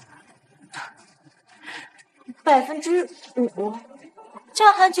5%。5%？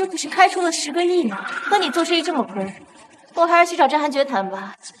战韩爵可是开出了10个亿呢，和你做生意这么亏，我还是去找战韩爵谈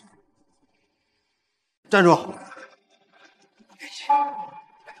吧。站住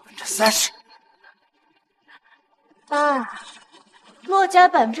！30%。爸，洛家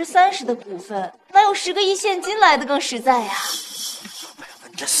30%的股份，哪有10个亿现金来的更实在呀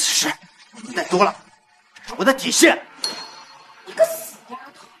40%，你太多了，这是我的底线。你个死丫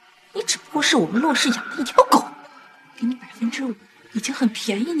头，你只不过是我们洛氏养的一条狗，给你5%已经很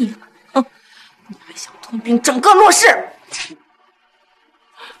便宜你了。哼，你还想吞并整个洛氏？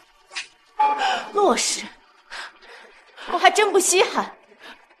洛氏，我还真不稀罕。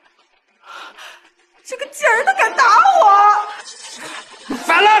这个贱人，他敢打我！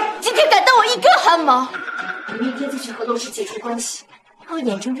反了！今天敢动我一根汗毛，我明天就去和洛氏解除关系，让我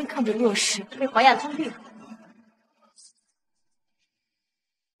眼睁睁看着洛氏被黄亚吞并。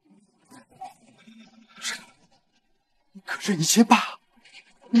可是你亲爸，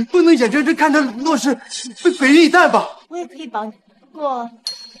你不能眼睁睁看着洛氏被北狱一旦吧？我也可以帮你，不过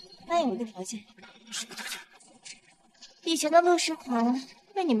答应我一个条件。什么条件？以前的洛诗涵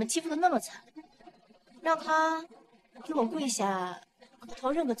被你们欺负的那么惨，让他给我跪下磕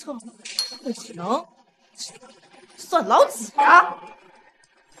头认个错。不可能，算老几呀？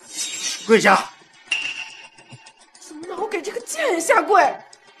跪下！怎么老给这个贱人下跪？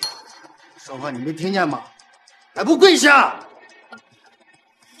说话你没听见吗？还不跪下！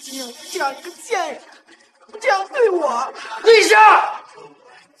竟然这样一个贱人，这样对我！跪下！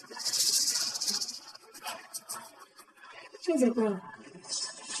这就对了，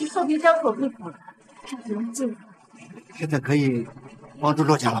以后别张口闭口的，这样能进。现在可以帮助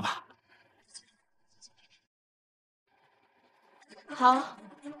洛家了吧？好，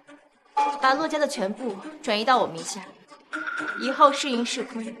把洛家的全部转移到我名下，以后是赢是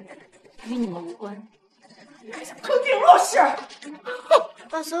亏与你们无关。你还想吞并洛氏？哼！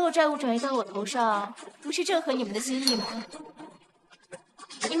把所有债务转移到我头上，不是正合你们的心意吗？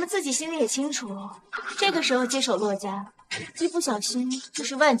你们自己心里也清楚，这个时候接手洛家，一不小心就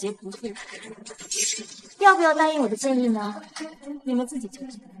是万劫不复。要不要答应我的建议呢？你们自己决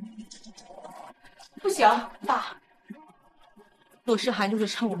定。不行，爸。洛诗涵就是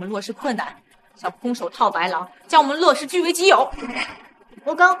趁我们洛氏困难，想空手套白狼，将我们洛氏据为己有。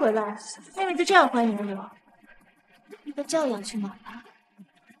我刚回来，妹妹就这样欢迎我，你的教养去哪了？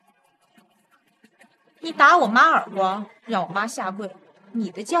你打我妈耳光，让我妈下跪，你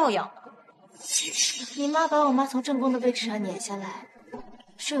的教养呢？你妈把我妈从正宫的位置上撵下来，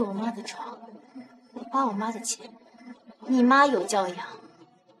睡我妈的床，花我妈的钱，你妈有教养。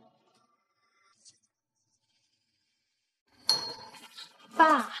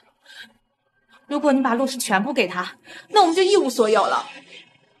爸，如果你把洛氏全部给他，那我们就一无所有了。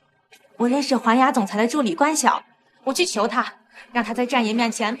我认识环雅总裁的助理关晓，我去求他，让他在战爷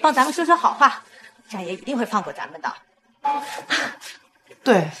面前帮咱们说说好话，战爷一定会放过咱们的。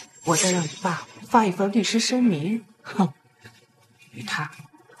对，我再让你爸发一份律师声明，哼，与他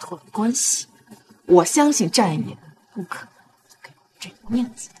托了关系，我相信战爷不可能给我这个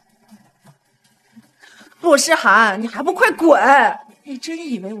面子的。洛诗涵，你还不快滚！你真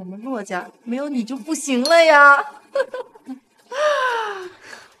以为我们洛家没有你就不行了呀？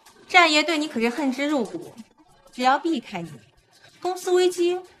战爷对你可是恨之入骨，只要避开你，公司危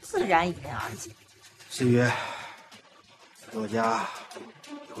机自然迎刃而解。思雨，洛家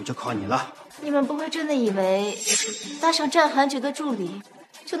以后就靠你了。你们不会真的以为搭上战韩爵的助理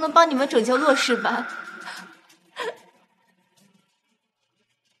就能帮你们拯救洛氏吧？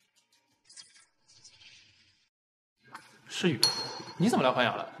诗雨，你怎么来环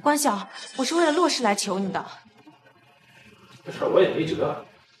亚了？关晓，我是为了洛氏来求你的。这事我也没辙。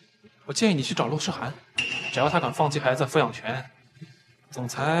我建议你去找洛诗涵，只要他敢放弃孩子的抚养权，总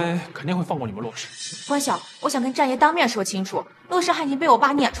裁肯定会放过你们洛氏。关晓，我想跟战爷当面说清楚，洛诗涵已经被我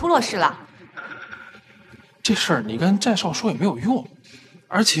爸撵出洛氏了。这事儿你跟战少说也没有用，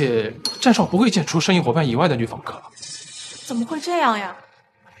而且战少不会见出生意伙伴以外的女访客。怎么会这样呀？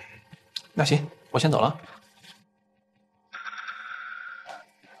那行，我先走了。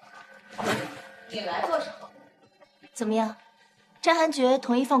你来做什么？怎么样，战韩爵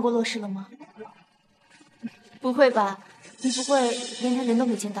同意放过洛氏了吗？不会吧，你不会连他人都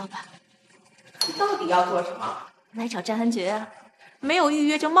没见到吧？你到底要做什么？来找战寒绝啊！没有预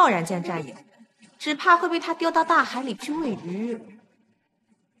约就贸然见战野，只怕会被他丢到大海里去喂鱼。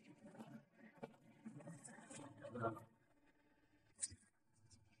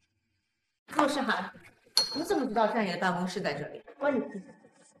陆诗涵，你怎么知道战野的办公室在这里？关你屁事！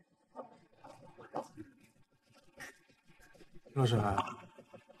陆诗涵，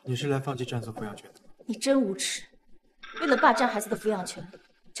你是来放弃战素抚养权的？你真无耻！为了霸占孩子的抚养权，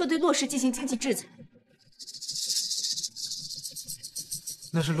就对洛氏进行经济制裁。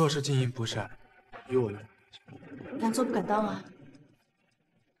那是洛氏经营不善，与我有什么关系？敢做不敢当啊！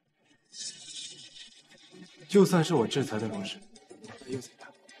就算是我制裁的洛氏，又怎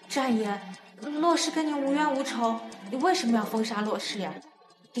样？战爷，洛氏跟你无冤无仇，你为什么要封杀洛氏呀？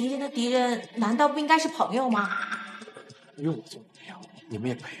敌人的敌人难道不应该是朋友吗？因为我做没有，你们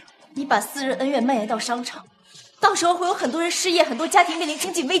也没有。你把私人恩怨蔓延到商场，到时候会有很多人失业，很多家庭面临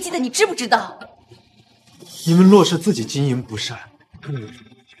经济危机的，你知不知道？你们洛氏自己经营不善，跟我有什么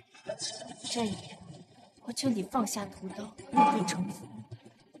关系？战爷，我劝你放下屠刀，立地成佛，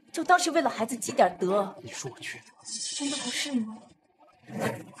就当是为了孩子积点德。你说我缺德？真的不是吗？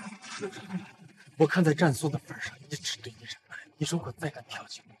我看在战苏的份上，一直对你忍耐。你如果再敢挑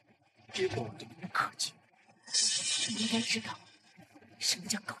衅我，别怪我对你不客气。你应该知道什么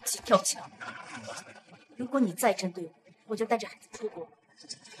叫狗急跳墙。如果你再针对我，我就带着孩子出国。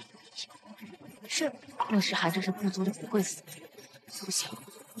是，洛诗涵这是不足就不会死，不行，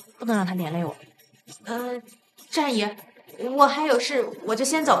不能让他连累我。战爷，我还有事，我就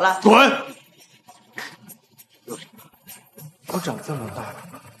先走了。滚！我长这么大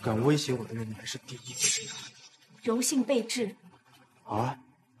了，敢威胁我的人你还是第一个。柔性备至。啊！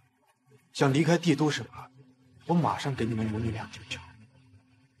想离开帝都是吧？我马上给你们母女俩救救。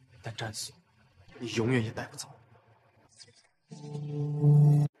但战素，你永远也带不走。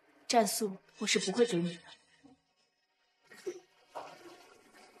战素，我是不会追你的。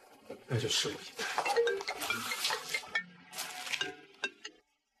那就拭目以待。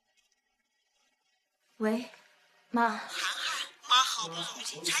喂，妈。妈好不容易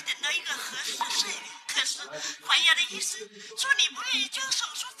才等到一个合适的岁月，可是还牙的医生说你不愿意交手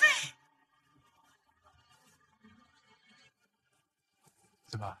术费。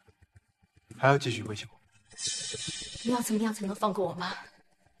怎么，还要继续威胁我？你要怎么样才能放过我妈？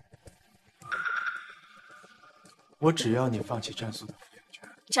我只要你放弃战素的抚养权。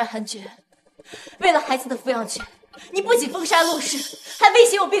战寒绝，为了孩子的抚养权，你不仅封杀洛氏，还威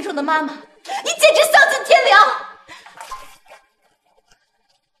胁我病重的妈妈，你简直丧尽天良！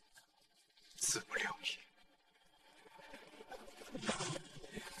自不量力。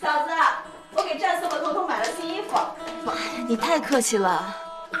嫂子，我给战素和彤彤买了新衣服。妈呀，你太客气了。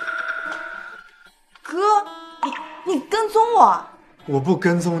哥，你跟踪我？我不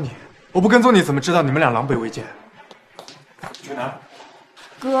跟踪你，我不跟踪你，怎么知道你们俩狼狈为奸？去哪儿？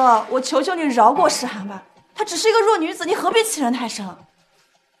哥，我求求你饶过诗涵吧，她只是一个弱女子，你何必欺人太甚？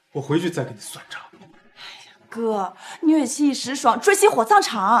我回去再跟你算账。哥，虐妻一时爽，追妻火葬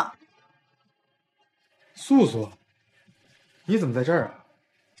场。素素，你怎么在这儿啊？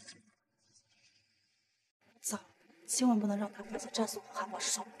走，千万不能让他发现战素和韩宝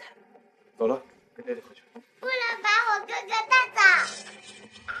是双胞胎。走了，跟爹爹回去。不能把我哥哥带走。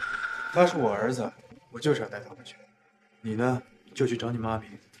他是我儿子，我就是要带他回去。你呢，就去找你妈咪。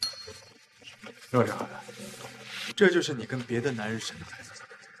若是好了，这就是你跟别的男人生的孩子。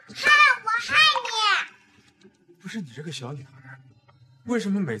嗨，我害你！不是你这个小女孩，为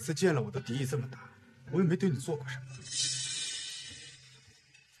什么每次见了我的敌意这么大？我又没对你做过什么。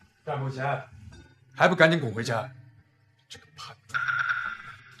大目前还不赶紧滚回家！这个叛徒！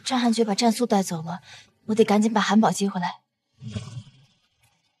战寒绝把战素带走了，我得赶紧把韩宝接回来。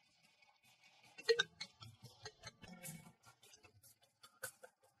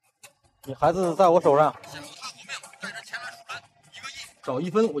你孩子在我手上，少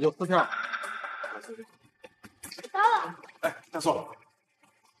1分我就撕票。到了。哎，大宋，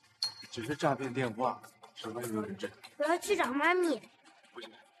只是诈骗电话，手上有没有人证？我要去找妈咪。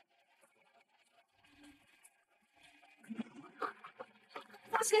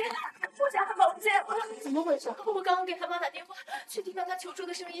抱歉，我家汉堡不见了，怎么回事？我刚刚给他妈打电话，却听到他求助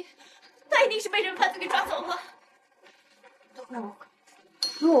的声音，他一定是被人贩子给抓走了。都怪我哥，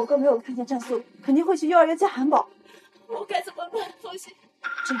如果我哥没有看见战素，肯定会去幼儿园接韩宝。我该怎么办？风心，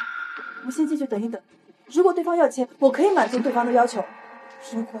这样，我们先进去等一等。如果对方要钱，我可以满足对方的要求；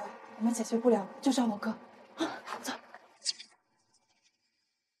如果我们解决不了，就找我哥。走。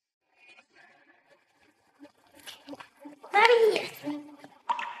妈咪，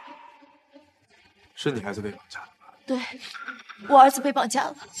是你孩子被绑架了吧？对。我儿子被绑架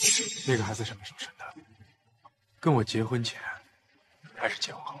了。那个孩子什么时候生的？跟我结婚前还是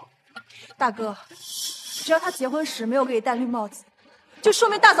结婚后？大哥，只要他结婚时没有给你戴绿帽子，就说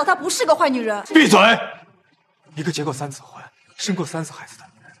明大嫂她不是个坏女人。闭嘴！一个结过3次婚、生过3次孩子的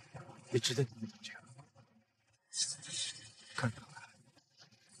女人，也值得你这样？看得来，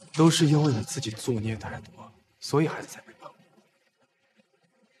都是因为你自己作孽太多，所以孩子才被绑。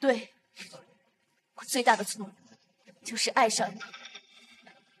对，我最大的错误就是爱上你。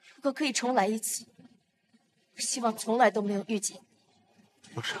如果可以重来一次，我希望从来都没有遇见你。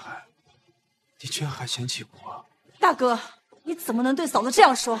陆诗涵，你居然还嫌弃我？大哥，你怎么能对嫂子这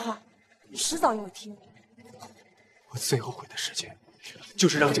样说话？迟早有一天，我最后悔的事情，就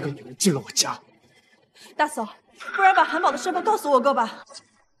是让这个女人进了我家。大嫂，不然把韩宝的身份告诉我哥吧。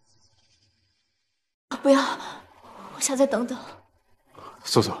不要，我想再等等。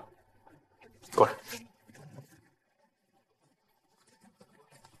素素，过来。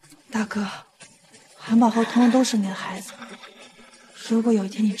大哥，韩宝和彤彤都是你的孩子。如果有一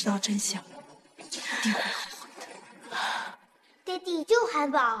天你知道真相，一定会后悔的。爹地救韩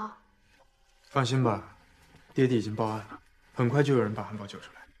宝。放心吧，爹地已经报案了，很快就有人把韩宝救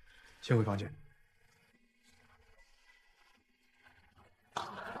出来。先回房间。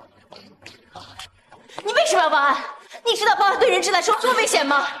你为什么要报案？你知道报案对人质来说多危险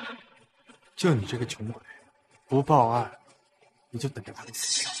吗？就你这个穷鬼，不报案，你就等着他们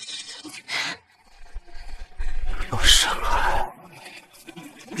死掉。陆诗涵，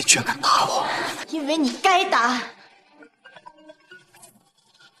你居然敢打我！因为你该打。把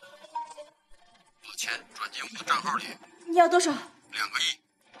钱转进我账号里。你要多少？2个亿。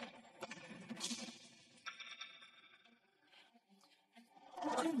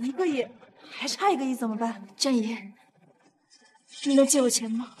1个亿，还差1个亿怎么办？郑爷，你能借我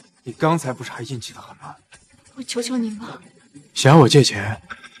钱吗？你刚才不是还硬气得很吗？我求求你了。想要我借钱，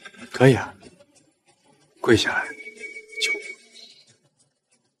可以啊，跪下来求我。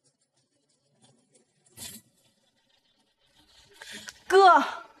哥，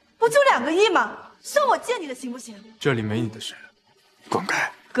不就2个亿吗？算我借你的行不行？这里没你的事，滚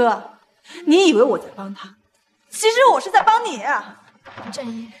开！哥，你以为我在帮他，其实我是在帮你。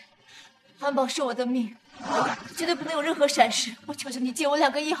郑爷，韩宝是我的命，绝对不能有任何闪失。我求求你借我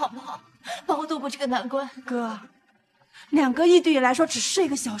2个亿好不好？帮我渡过这个难关。哥，2个亿对你来说只是一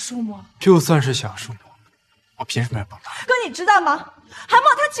个小数目。就算是小数目，我凭什么要帮他？哥，你知道吗？韩宝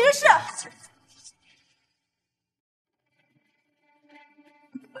他其实是……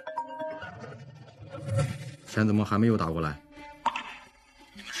钱怎么还没有打过来？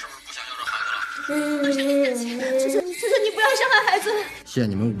你们是不是不想要这孩子了？求求你不要伤害孩子！限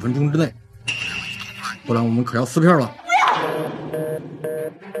你们5分钟之内，不然我们可要撕票了。不要！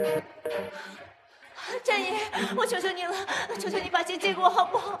战爷，我求求你了，求求你把钱借给我好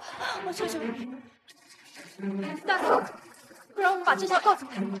不好？我求求你。大嫂，不然我们把真相告诉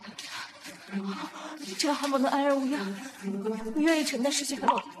他。只要韩宝能安然无恙，我愿意承担失去韩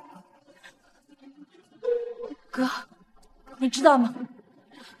宝的。哥，你知道吗？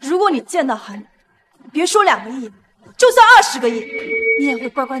如果你见到韩，别说2个亿，就算20个亿，你也会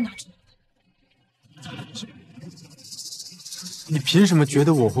乖乖拿着。你凭什么觉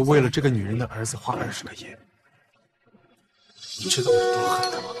得我会为了这个女人的儿子花20个亿？你知道我有多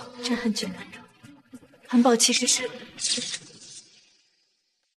恨他吗？这很简单的，韩宝其实是……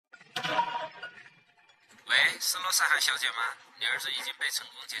喂，是罗赛涵小姐吗？你儿子已经被成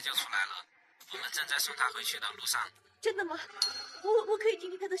功解救出来了，我们正在送他回去的路上。真的吗？我可以听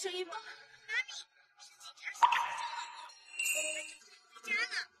听他的声音吗？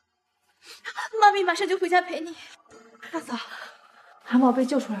妈咪马上就回家陪你。大嫂，韩宝被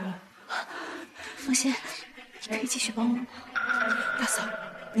救出来了。放心，你可以继续帮我吗？大嫂，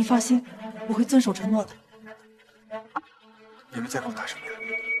你放心，我会遵守承诺的。你们在给我打什么呀？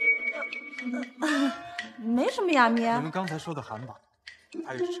没什么呀，咪。你们刚才说的韩宝，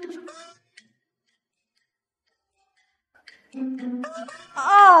还有是什么？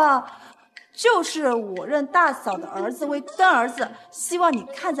啊，就是我认大嫂的儿子为干儿子，希望你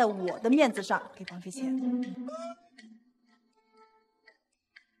看在我的面子上给王菲钱。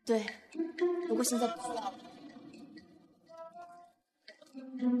对，不过现在不需要了。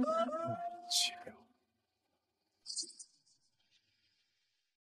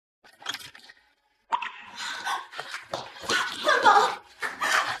汉堡，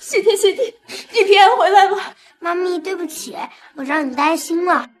谢天谢地，你平安回来了。妈咪，对不起，我让你担心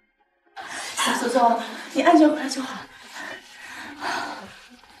了。小苏苏，你安全回来就好。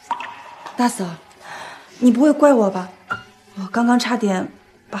大嫂，你不会怪我吧？我刚刚差点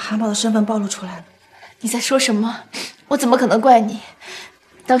把韩宝的身份暴露出来了。你在说什么？我怎么可能怪你？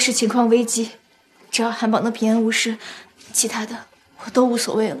当时情况危急，只要韩宝能平安无事，其他的我都无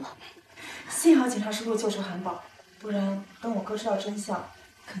所谓了。幸好警察叔叔救出韩宝，不然等我哥知道真相，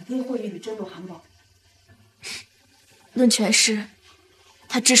肯定会一笔争夺韩宝。论权势，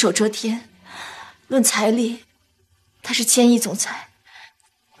他只手遮天；论财力，他是千亿总裁，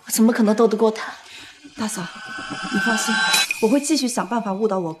我怎么可能斗得过他？大嫂，你放心，我会继续想办法误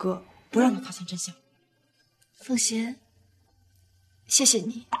导我哥，不让他发现真相。凤仙，谢谢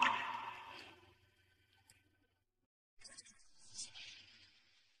你。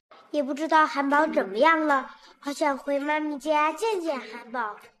也不知道韩宝怎么样了，好想回妈咪家见见韩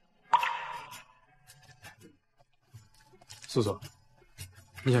宝。素素，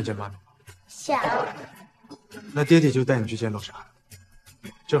你想见妈咪吗？想。那爹地就带你去见陆世涵。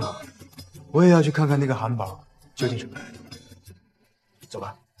正好，我也要去看看那个韩宝究竟什么来头。走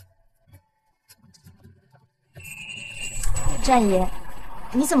吧。战爷，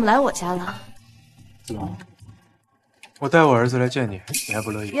你怎么来我家了？怎么？我带我儿子来见你，你还不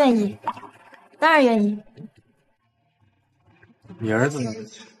乐意？愿意，当然愿意。你儿子呢？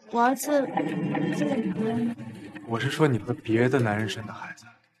我儿子我是说你和别的男人生的孩子，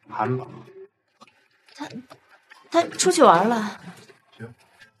韩宝。他出去玩了。行，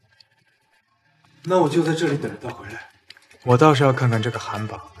那我就在这里等着他回来。我倒是要看看这个韩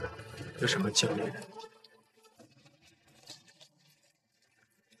宝有什么惊人的。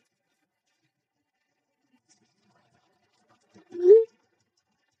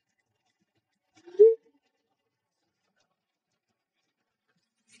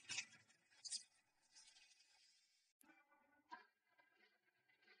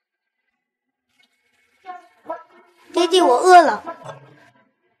爹地，我饿了。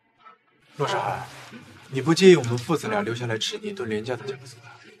陆世涵，你不介意我们父子俩留下来吃你一顿廉价的饺子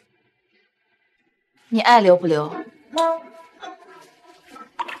吧？你爱留不留？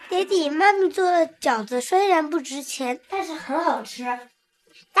爹地，妈咪做的饺子虽然不值钱，但是很好吃。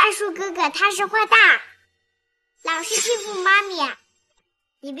大树哥哥他是坏蛋，老是欺负妈咪。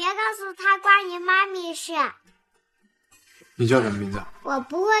你别告诉他关于妈咪的事。你叫什么名字？我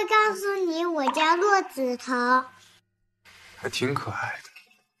不会告诉你，我叫骆子头。还挺可爱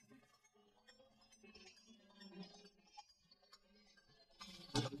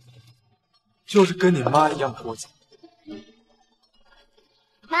的，就是跟你妈一样聒噪。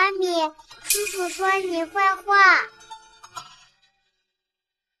妈咪，叔叔说你坏话。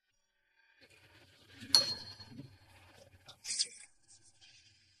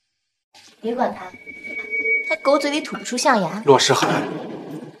别管他，他狗嘴里吐不出象牙。骆世涵，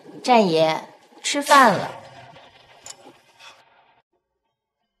战爷，吃饭了。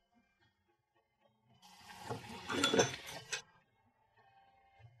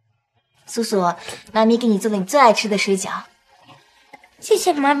素素，妈咪给你做了你最爱吃的水饺。谢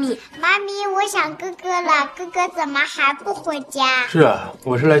谢妈咪。妈咪，我想哥哥了，哥哥怎么还不回家？是啊，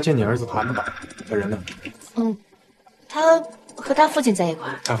我是来见你儿子韩宝，他人呢？他和他父亲在一块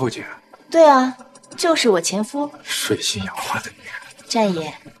儿。他父亲啊？对啊，就是我前夫。水性杨花的女人。战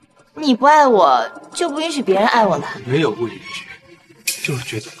爷，你不爱我，就不允许别人爱我了？没有不允许，就是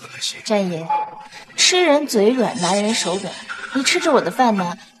觉得恶心。战爷，吃人嘴软，拿人手软。你吃着我的饭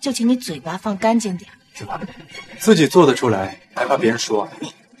呢，就请你嘴巴放干净点。怎么，自己做得出来，还怕别人说？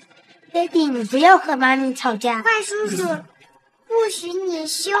爹地，你不要和妈咪吵架。坏叔叔，不许你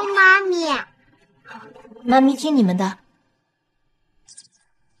凶妈咪。妈咪听你们的。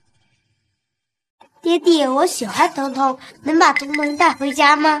爹地，我喜欢彤彤，能把彤彤带回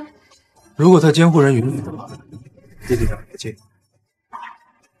家吗？如果他监护人允许的话，爹地让你见。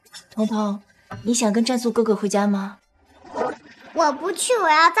彤彤，你想跟战素哥哥回家吗？我不去，我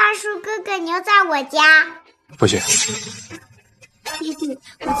要大树哥哥留在我家。不行。爹地，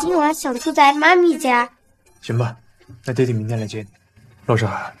我今晚想住在妈咪家。行吧，那爹地明天来接你。陆世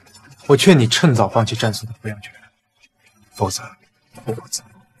涵，我劝你趁早放弃战素的抚养权，否则后果自负。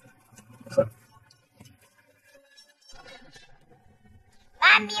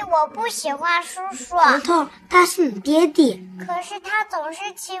妈咪，我不喜欢叔叔。彤彤，他是你爹地，可是他总是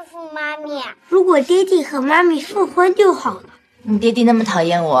欺负妈咪。如果爹地和妈咪复婚就好了。你爹地那么讨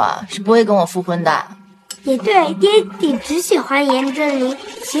厌我，是不会跟我复婚的。也对，爹地只喜欢颜真菱，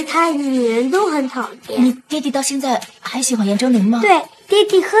其他女人都很讨厌。你爹地到现在还喜欢颜真菱吗？对，爹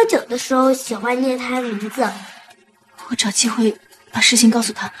地喝酒的时候喜欢念她名字。我找机会把事情告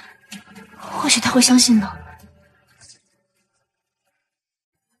诉他，或许他会相信呢。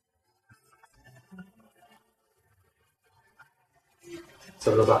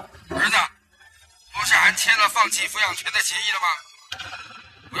怎么了，爸？儿子，陆世涵签了放弃抚养权的协议了吗？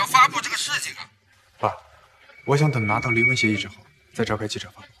我要发布这个事情啊！爸，我想等拿到离婚协议之后，再召开记者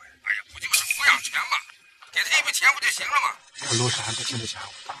发布会。哎呀，不就是抚养权吗？给他一笔钱不就行了吗？可罗世涵他现在想要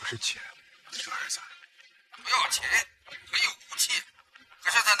的不是钱，是儿子。不要钱，可有武器，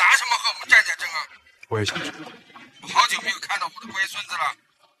可是他拿什么和我们战争啊？我也想知道。我好久没有看到我的乖孙子了，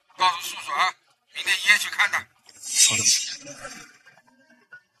告诉叔叔啊，明天爷爷去看他。好的。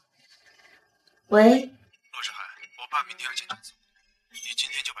喂，罗世涵，我爸明天要见战组，你今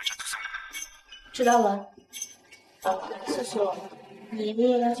天就把战组送来。知道了。素素，你爷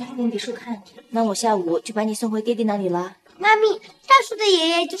爷要去海边别墅看，那我下午就把你送回爹地那里了。妈咪，战术的爷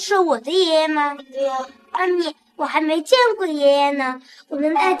爷就是我的爷爷吗？对呀。妈咪，我还没见过爷爷呢，我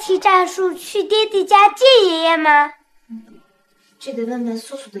能代替战术去爹地家见爷爷吗？这得问问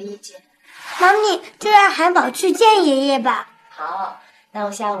素素的意见。妈咪，就让韩宝去见爷爷吧。好，那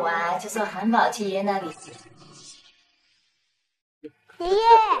我下午就送韩宝去爷爷那里。爷爷，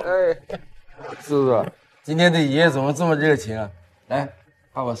哎，叔叔，今天对爷爷怎么这么热情啊？来，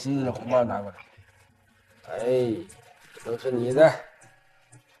把我生日的红包拿过来。哎，都是你的。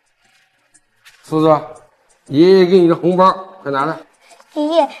叔叔，爷爷给你的红包，快拿来。爷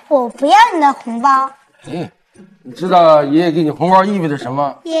爷，我不要你的红包。哎，你知道爷爷给你红包意味着什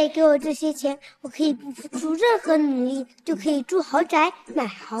么？爷爷给我这些钱，我可以不付出任何努力，就可以住豪宅、买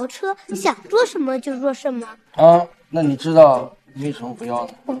豪车，想做什么就做什么。啊，那你知道为什么不要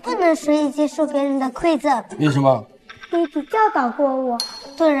呢？我不能随意接受别人的馈赠。为什么？爹地教导过我，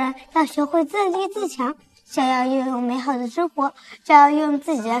做人要学会自立自强，想要拥有美好的生活，就要用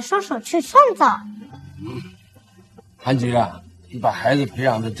自己的双手去创造。韩菊啊，你把孩子培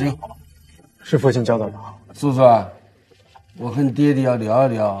养的真好。是父亲教导的好。叔叔啊，我和你爹爹要聊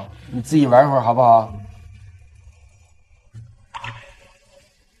一聊，你自己玩会儿好不好？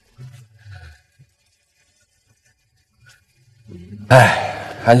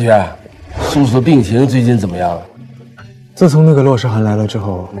哎，韩菊啊，叔叔病情最近怎么样了？自从那个洛世涵来了之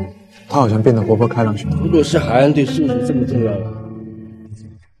后，他好像变得活泼开朗许多。洛世涵对叔叔这么重要吗？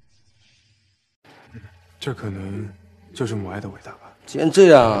这可能就是母爱的伟大吧。既然这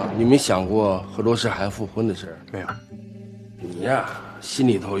样，你没想过和罗世涵复婚的事儿？没有。你呀，心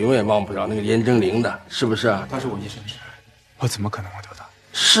里头永远忘不了那个严正林的，是不是啊？他是我一生挚爱，我怎么可能忘掉他？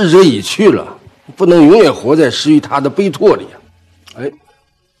逝者已去了，不能永远活在失于他的悲拓里。哎，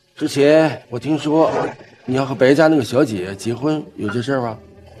之前我听说你要和白家那个小姐结婚，有这事儿吗？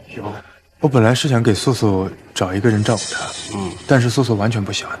有。我本来是想给素素找一个人照顾她，但是素素完全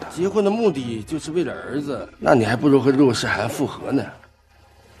不喜欢他。结婚的目的就是为了儿子，那你还不如和洛世涵复合呢。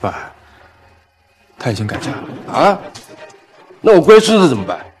爸，他已经改嫁了。啊？那我乖孙子怎么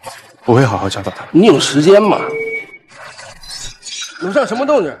办？我会好好教导他。你有时间吗？楼上什么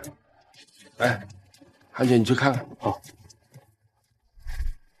动静？哎，韩姐，你去看看。好。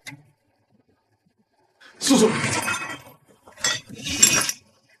素素，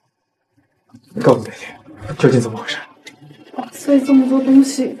告诉爹爹，究竟怎么回事？所以这么多东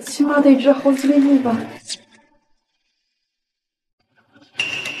西，起码得值好几个亿吧。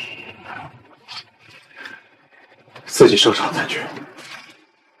自己受伤才去。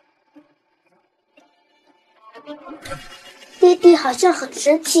爹地好像很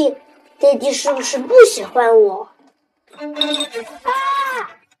生气，爹地是不是不喜欢我？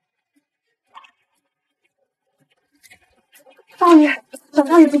大爷，小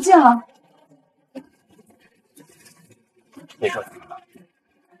大爷不见了。你说怎么了？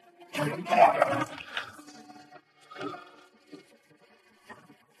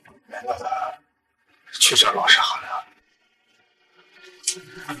难道他去找罗世涵了？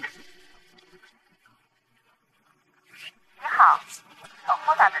你好，所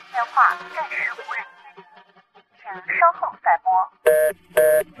拨打的电话暂时无人接听，请稍后再拨。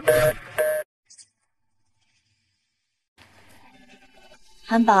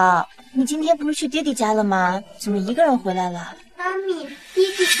韩宝，你今天不是去爹地家了吗？怎么一个人回来了？妈咪，爹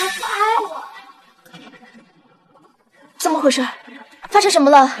地他不爱我。怎么回事？发生什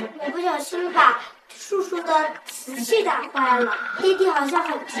么了？我不小心把叔叔的瓷器打坏了，爹地好像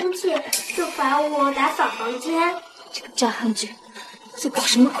很生气，就罚我打扫房间。这个渣汉子在搞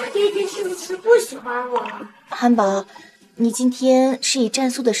什么鬼？爹地是不是不喜欢我？韩宝，你今天是以战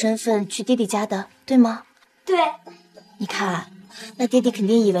素的身份去爹地家的，对吗？对。你看，那爹地肯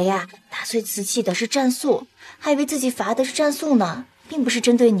定以为打碎瓷器的是战素，还以为自己罚的是战素呢，并不是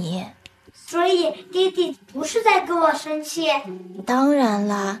针对你。所以爹地不是在跟我生气。当然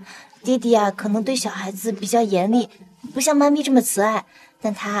啦，爹地可能对小孩子比较严厉，不像妈咪这么慈爱，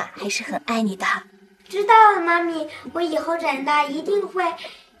但他还是很爱你的。知道了，妈咪，我以后长大一定会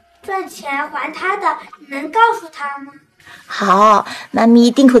赚钱还他的，你能告诉他吗？好，妈咪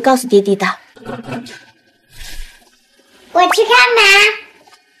一定会告诉爹地的。我去看马。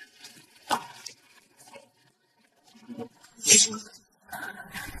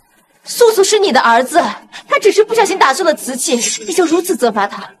素素是你的儿子，他只是不小心打碎了瓷器，你就如此责罚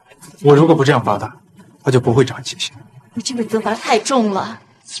他？我如果不这样罚他，他就不会长记性。你这个责罚太重了。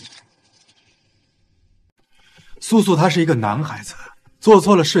素素他是一个男孩子，做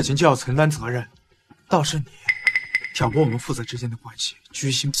错了事情就要承担责任。倒是你，挑拨我们父子之间的关系，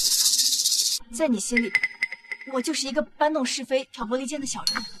居心叵测。在你心里，我就是一个搬弄是非、挑拨离间的小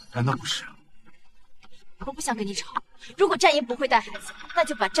人。难道不是？我不想跟你吵。如果战爷不会带孩子，那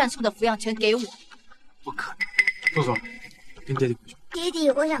就把战素的抚养权给我。不可能。素素，跟爹地回去。爹地，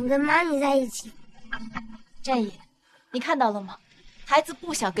我想跟妈咪在一起。战爷，你看到了吗？孩子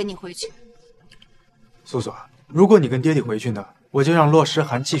不想跟你回去。素素，如果你跟爹地回去呢，我就让洛诗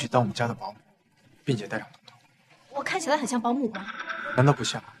涵继续当我们家的保姆，并且带上彤彤。我看起来很像保姆吗？难道不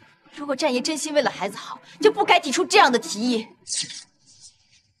像？如果战爷真心为了孩子好，就不该提出这样的提议。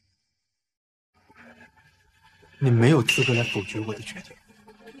你没有资格来否决我的决定。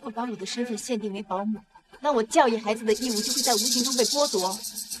如果把我的身份限定为保姆，那我教育孩子的义务就会在无形中被剥夺。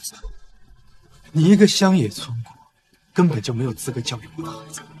你一个乡野村姑，根本就没有资格教育我的孩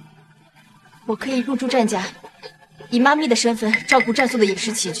子。我可以入住战家，以妈咪的身份照顾战素的饮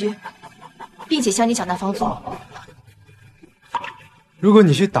食起居，并且向你缴纳房租。如果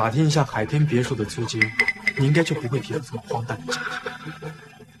你去打听一下海天别墅的租金，你应该就不会提到这么荒诞的价钱。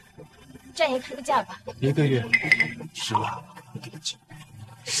战爷开个价吧。一个月10万，你给得起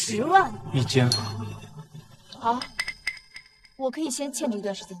？10万一间房。好，我可以先欠你一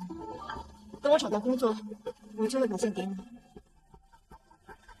段时间。等我找到工作，我就会把钱给你。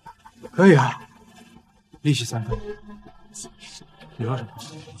可以啊，利息3分。你说什么？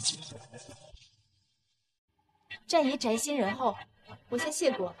战爷宅心仁厚，我先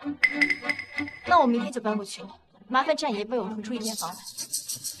谢过。那我明天就搬过去了，麻烦战爷为我腾出一间房来。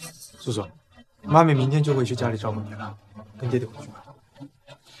素素，妈咪明天就会去家里照顾你了，跟爹爹回去吧。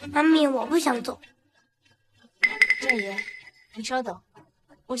妈咪，我不想走。战爷，你稍等，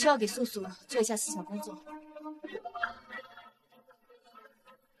我需要给素素做一下思想工作。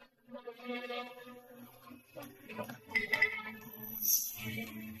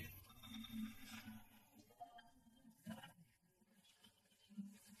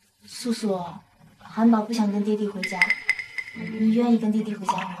素素，韩宝不想跟爹地回家，你愿意跟爹地回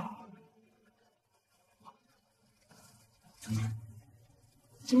家吗？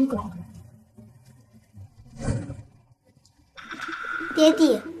真狗。爹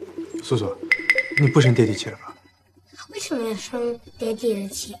地，素素，你不生爹地气了吧？为什么要生爹地的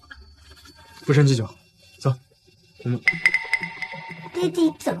气？不生气就好。走，我们。爹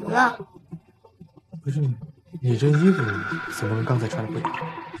地怎么了？不是你这衣服怎么跟刚才穿的不一样？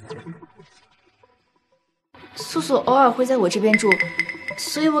素素偶尔会在我这边住，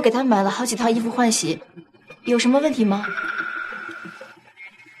所以我给她买了好几套衣服换洗，有什么问题吗？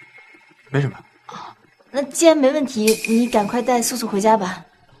没什么。那既然没问题，你赶快带素素回家吧。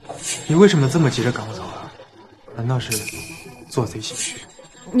你为什么这么急着赶我走啊？难道是做贼心虚？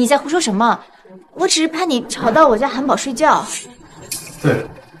你在胡说什么？我只是怕你吵到我家韩宝睡觉。对，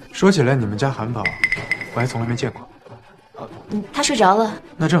说起来你们家韩宝，我还从来没见过。他睡着了。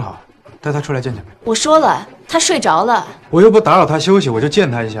那正好，带他出来见见呗。我说了，他睡着了。我又不打扰他休息，我就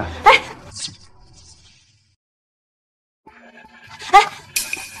见他一下。哎，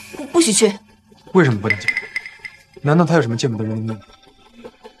不许去！为什么不能见？难道他有什么见不得人的秘密？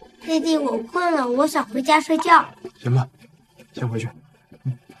爹地，我困了，我想回家睡觉。行吧，先回去。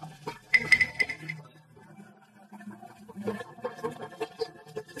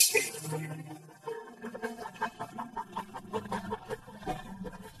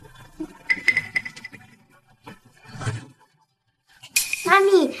妈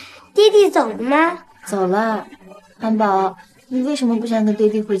咪，爹地走了吗？走了。韩宝，你为什么不想跟爹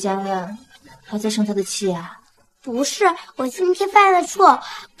地回家呀？还在生他的气啊？不是，我今天犯了错，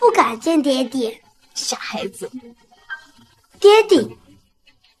不敢见爹地。傻孩子。爹地。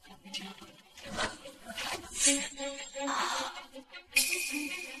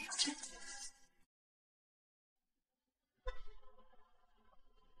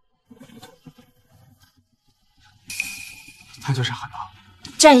他就是韩宝。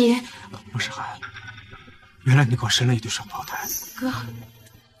战爷。陆诗涵，原来你给我生了一对双胞胎。哥，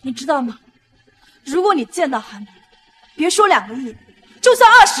你知道吗？如果你见到韩宝，别说2个亿，就算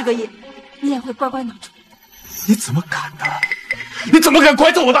20个亿，你也会乖乖拿出。你怎么敢的？你怎么敢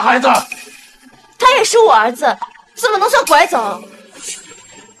拐走我的孩子？他也是我儿子，怎么能算拐走？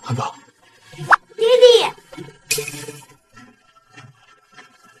韩宝，爹地。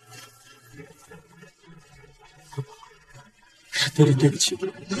爹地对不起，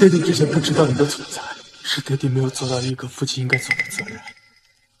爹地之前不知道你的存在，是爹地没有做到一个父亲应该做的责任。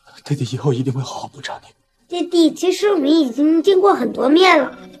爹地以后一定会好好补偿你。爹地，其实我们已经见过很多面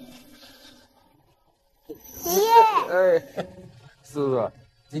了。爷爷，哎，叔叔，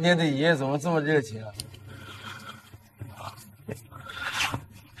今天的爷爷怎么这么热情啊？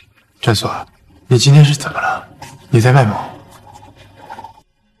振所，你今天是怎么了？你在卖萌？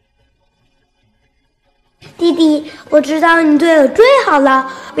弟弟，我知道你对我最好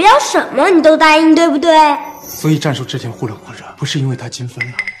了，我要什么你都答应，对不对？所以战术之前忽冷忽热，不是因为他金分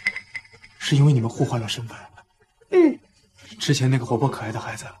了，是因为你们互换了身份。嗯，之前那个活泼可爱的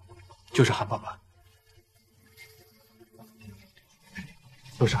孩子，就是韩爸爸。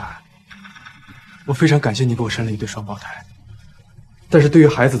陆少寒，我非常感谢你给我生了一对双胞胎，但是对于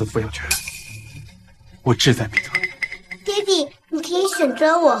孩子的抚养权，我志在必得。爹地，你可以选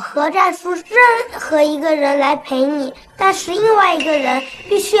择我和战叔任何一个人来陪你，但是另外一个人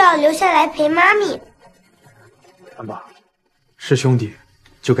必须要留下来陪妈咪。韩爸，是兄弟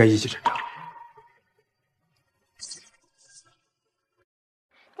就该一起成长。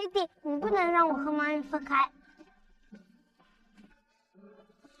爹地，你不能让我和妈咪分开。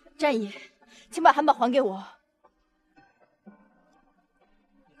战爷，请把韩宝还给我。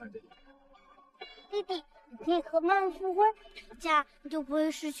弟弟，你可以和妈妈复婚，这样你就不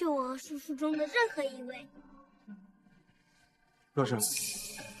会失去我和叔叔中的任何一位。若生，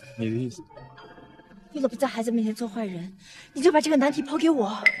你的意思？为了不在孩子面前做坏人，你就把这个难题抛给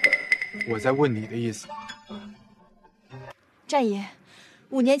我。我在问你的意思。战爷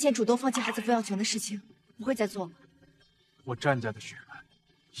，5年前主动放弃孩子抚养权的事情，不会再做了。我战家的血脉，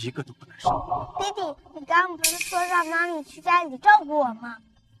一个都不能少。弟弟，你刚刚不是说让妈咪去家里照顾我吗？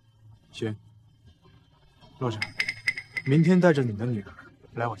行。洛生，明天带着你的女儿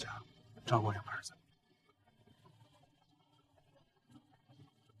来我家，照顾2个儿子。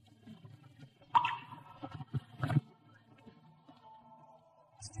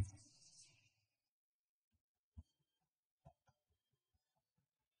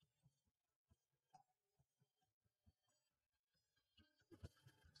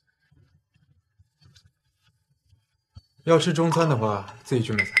要吃中餐的话，自己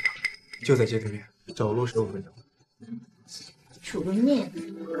去买菜吧，就在街对面，走路15分钟。煮个面，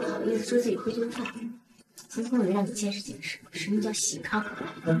不好意思说自己会做饭。今天我就让你见识见识什么叫喜糠。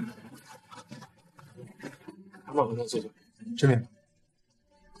韩宝，坐坐，吃面。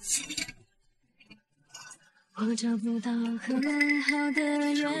我找不到更好的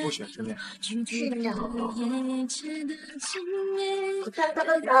人。不喜欢吃面。是的。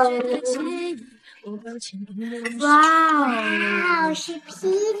哇，是披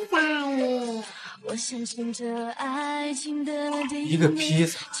萨耶！我相信这爱情的一个披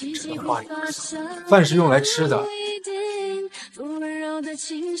萨只能花1个字，饭是用来吃的。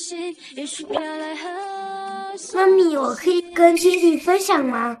妈咪，我可以跟弟弟分享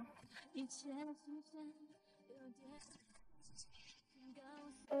吗？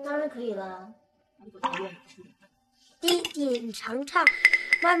当然可以了。弟弟，你尝尝，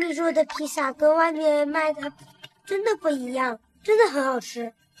妈咪做的披萨跟外面卖的真的不一样，真的很好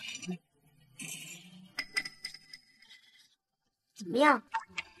吃。怎么样？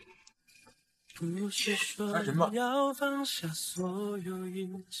干什么？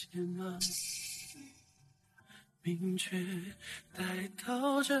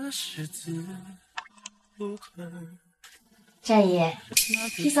战爷，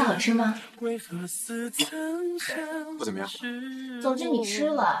披萨好吃吗？不怎么样。总之你吃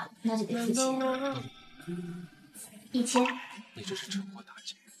了，那就得付钱，1000。你这是趁火打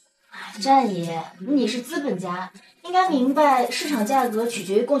劫。战爷，你是资本家，应该明白市场价格取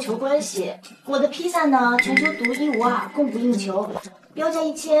决于供求关系。我的披萨呢，全球独一无二，供不应求，标价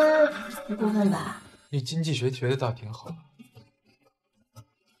1000，不过分吧？你经济学学的倒挺好。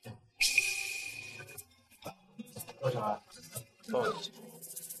多少啊？帮我一起。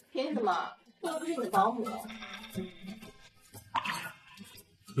凭什么？我又不是你的保姆。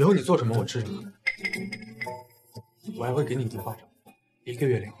以后你做什么我吃什么，我还会给你定发票，1个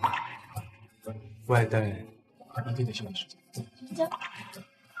月2万，外带一定得需要时间。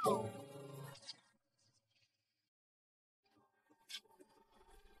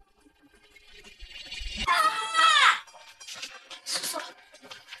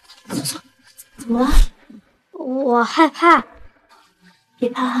怎么了？我害怕。别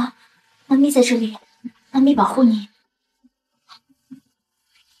怕啊，妈咪在这里，妈咪保护你。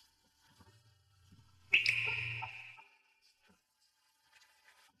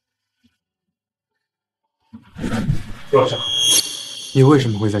若生，你为什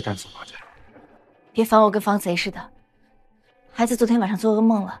么会在战所报警？别烦我跟防贼似的。孩子昨天晚上做噩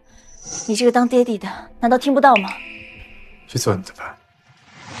梦了，你这个当爹地的难道听不到吗？去做你的吧。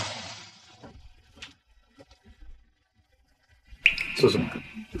素素，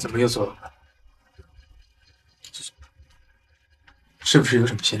怎么又做噩梦了？素素，是不是有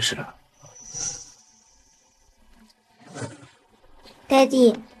什么心事啊？爹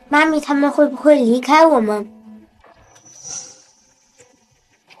地，妈咪他们会不会离开我们？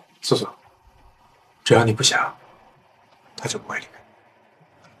素素，只要你不想，他就不会离开。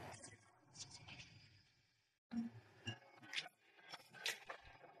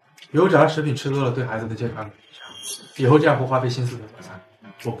油炸食品吃多了对孩子的健康有影响，以后这样不花费心思的早餐，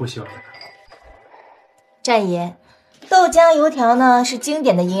我不希望再看到。战爷，豆浆油条呢是经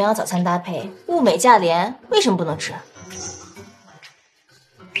典的营养早餐搭配，物美价廉，为什么不能吃？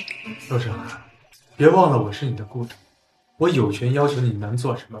陆生啊，别忘了我是你的雇主，我有权要求你能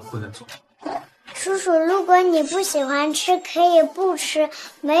做什么，不能做什么。叔叔，如果你不喜欢吃，可以不吃，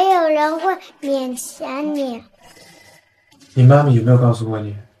没有人会勉强你。你妈咪有没有告诉过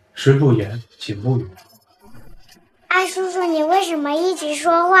你，食不言，寝不语？哎，叔叔，你为什么一直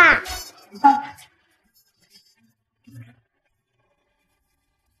说话？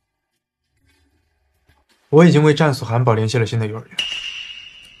我已经为战所韩宝联系了新的幼儿园。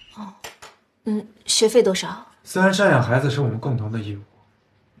学费多少？虽然赡养孩子是我们共同的义务，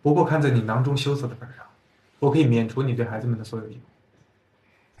不过看在你囊中羞涩的份上，我可以免除你对孩子们的所有义务。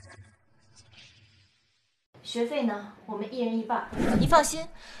学费呢，我们一人一半。你放心，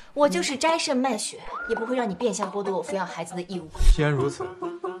我就是摘肾卖血，也不会让你变相剥夺我抚养孩子的义务。既然如此，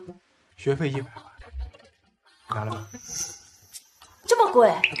学费100万，拿了吗？这么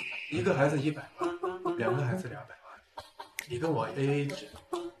贵？一个孩子100万，2个孩子200万，你跟我 AA 制，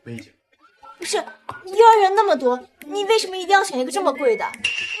没意见。不是，幼儿园那么多，你为什么一定要选一个这么贵的？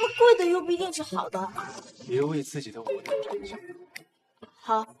那么贵的又不一定是好的。别为自己的活动着想。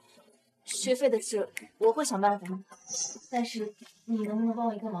好，学费的事我会想办法，但是你能不能帮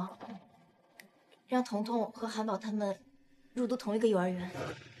我一个忙，让彤彤和韩宝他们入读同一个幼儿园？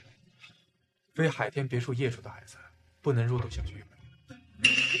非海天别墅业主的孩子不能入读小学幼儿园。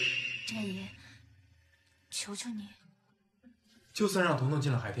战爷，求求你。就算让彤彤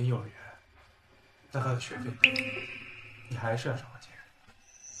进了海天幼儿园，那他的学费你还是要找我借。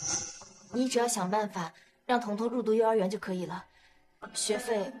你只要想办法让彤彤入读幼儿园就可以了，学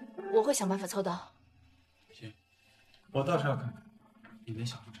费我会想办法凑到。行，我倒是要看看你能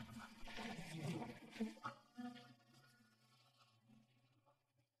想出什么办法。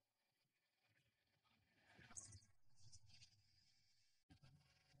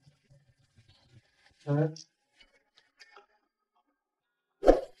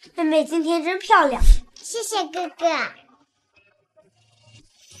妹妹今天真漂亮，谢谢哥哥。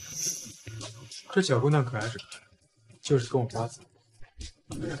这小姑娘可爱是可爱，就是跟我发紫。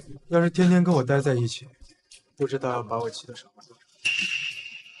要是天天跟我待在一起，不知道要把我气得什么样。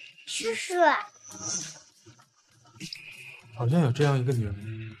叔叔，好像有这样一个女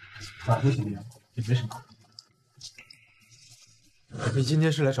人，反复几年也没什么。你今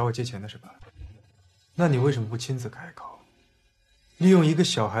天是来找我借钱的是吧？那你为什么不亲自开口？利用一个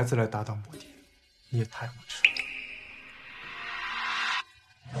小孩子来达到目的，你也太无耻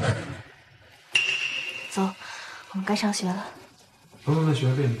了。走，我们该上学了。彤彤的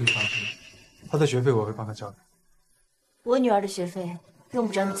学费你可以放心，她的学费我会帮她交的。我女儿的学费用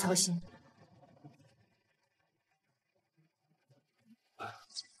不着你操心。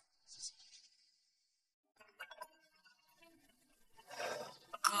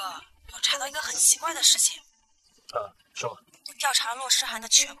哥，我查到一个很奇怪的事情。说。我调查了洛诗涵的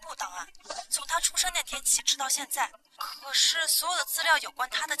全部档案，从她出生那天起直到现在，可是所有的资料有关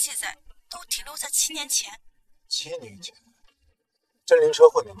她的记载都停留在7年前。7年前，真灵车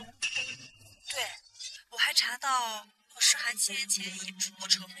祸那年。对，我还查到洛诗涵7年前也出过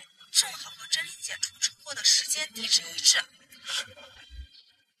车祸，正好和真灵姐出车祸的时间地址一致。是吗？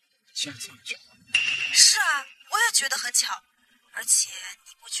现在这么巧？是啊，我也觉得很巧。而且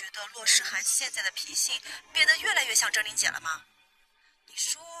你不觉得洛诗涵现在的脾性变得越来越像真灵姐了吗？你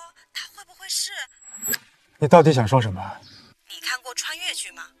说她会不会是……你到底想说什么？你看过穿越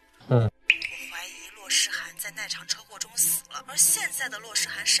剧吗？我怀疑洛诗涵在那场车祸中死了，而现在的洛诗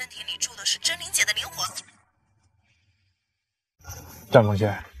涵身体里住的是真灵姐的灵魂。战凤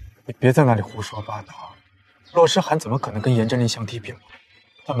仙，你别在那里胡说八道。洛诗涵怎么可能跟颜真灵相提并论？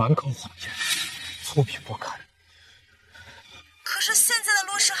她满口谎言，粗鄙不堪。可是现在的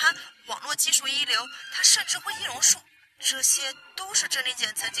洛诗涵网络技术一流，她甚至会易容术，这些都是真灵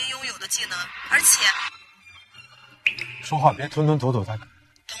姐曾经拥有的技能。而且，说话别吞吞吐吐的。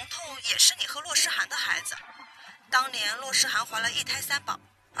彤彤也是你和洛诗涵的孩子。当年洛洛诗涵怀了1胎3宝，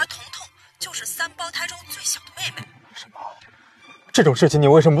而彤彤就是3胞胎中最小的妹妹。什么？这种事情你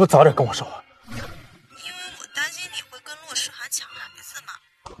为什么不早点跟我说？因为我担心你会跟洛诗涵抢孩子嘛。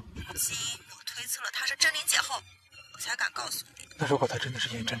如今我推测了她是真灵姐后，我才敢告诉你。那如果她真的是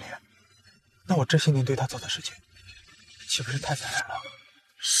严真灵，那我这些年对她做的事情，岂不是太残忍了？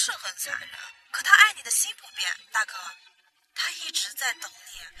是很残忍，可她爱你的心不变，大哥。她一直在等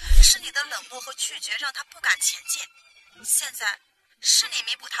你，是你的冷漠和拒绝让她不敢前进。现在是你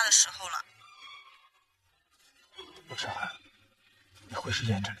弥补她的时候了。洛诗涵，你会是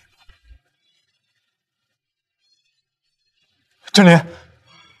严真灵吗？真灵，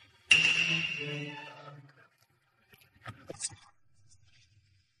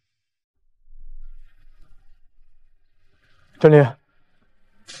真灵，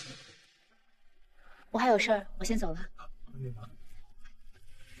我还有事儿，我先走了。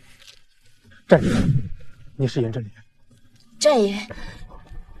战爷，你是严真灵？战爷，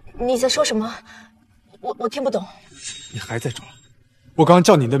你在说什么？我听不懂。你还在装？我刚刚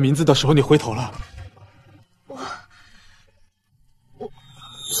叫你的名字的时候，你回头了。我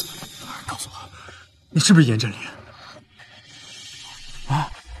告诉我，你是不是严真灵？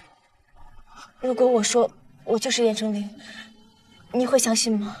啊？如果我说我就是严真灵，你会相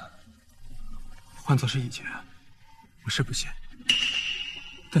信吗？换作是以前，我是不信。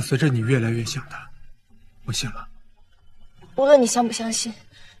但随着你越来越像他，我信了。无论你相不相信，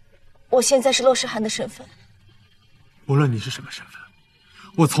我现在是洛诗涵的身份。无论你是什么身份，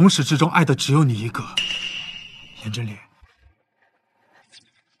我从始至终爱的只有你一个，严真灵。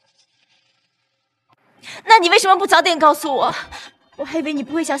那你为什么不早点告诉我？我还以为你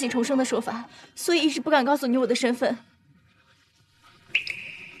不会相信重生的说法，所以一直不敢告诉你我的身份。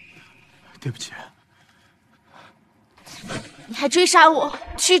对不起。你还追杀我，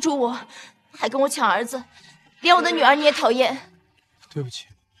驱逐我，还跟我抢儿子，连我的女儿你也讨厌。对不起，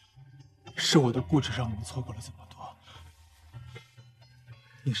是我的固执让我们错过了这么多，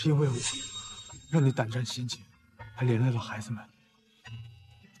也是因为我让你胆战心惊，还连累了孩子们。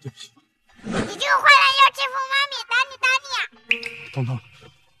对不起。你这个坏人要欺负妈咪，打你！彤彤，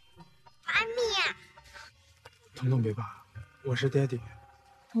妈咪，彤彤别怕，我是爹地。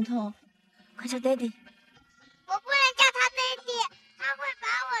彤彤，快叫爹地。我不能叫他爹地，他会把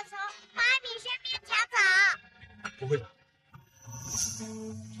我从妈咪身边抢走。不会的，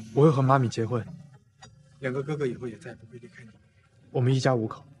我会和妈咪结婚，2个哥哥以后也再也不会离开你，我们一家5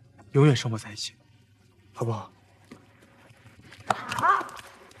口永远生活在一起，好不好？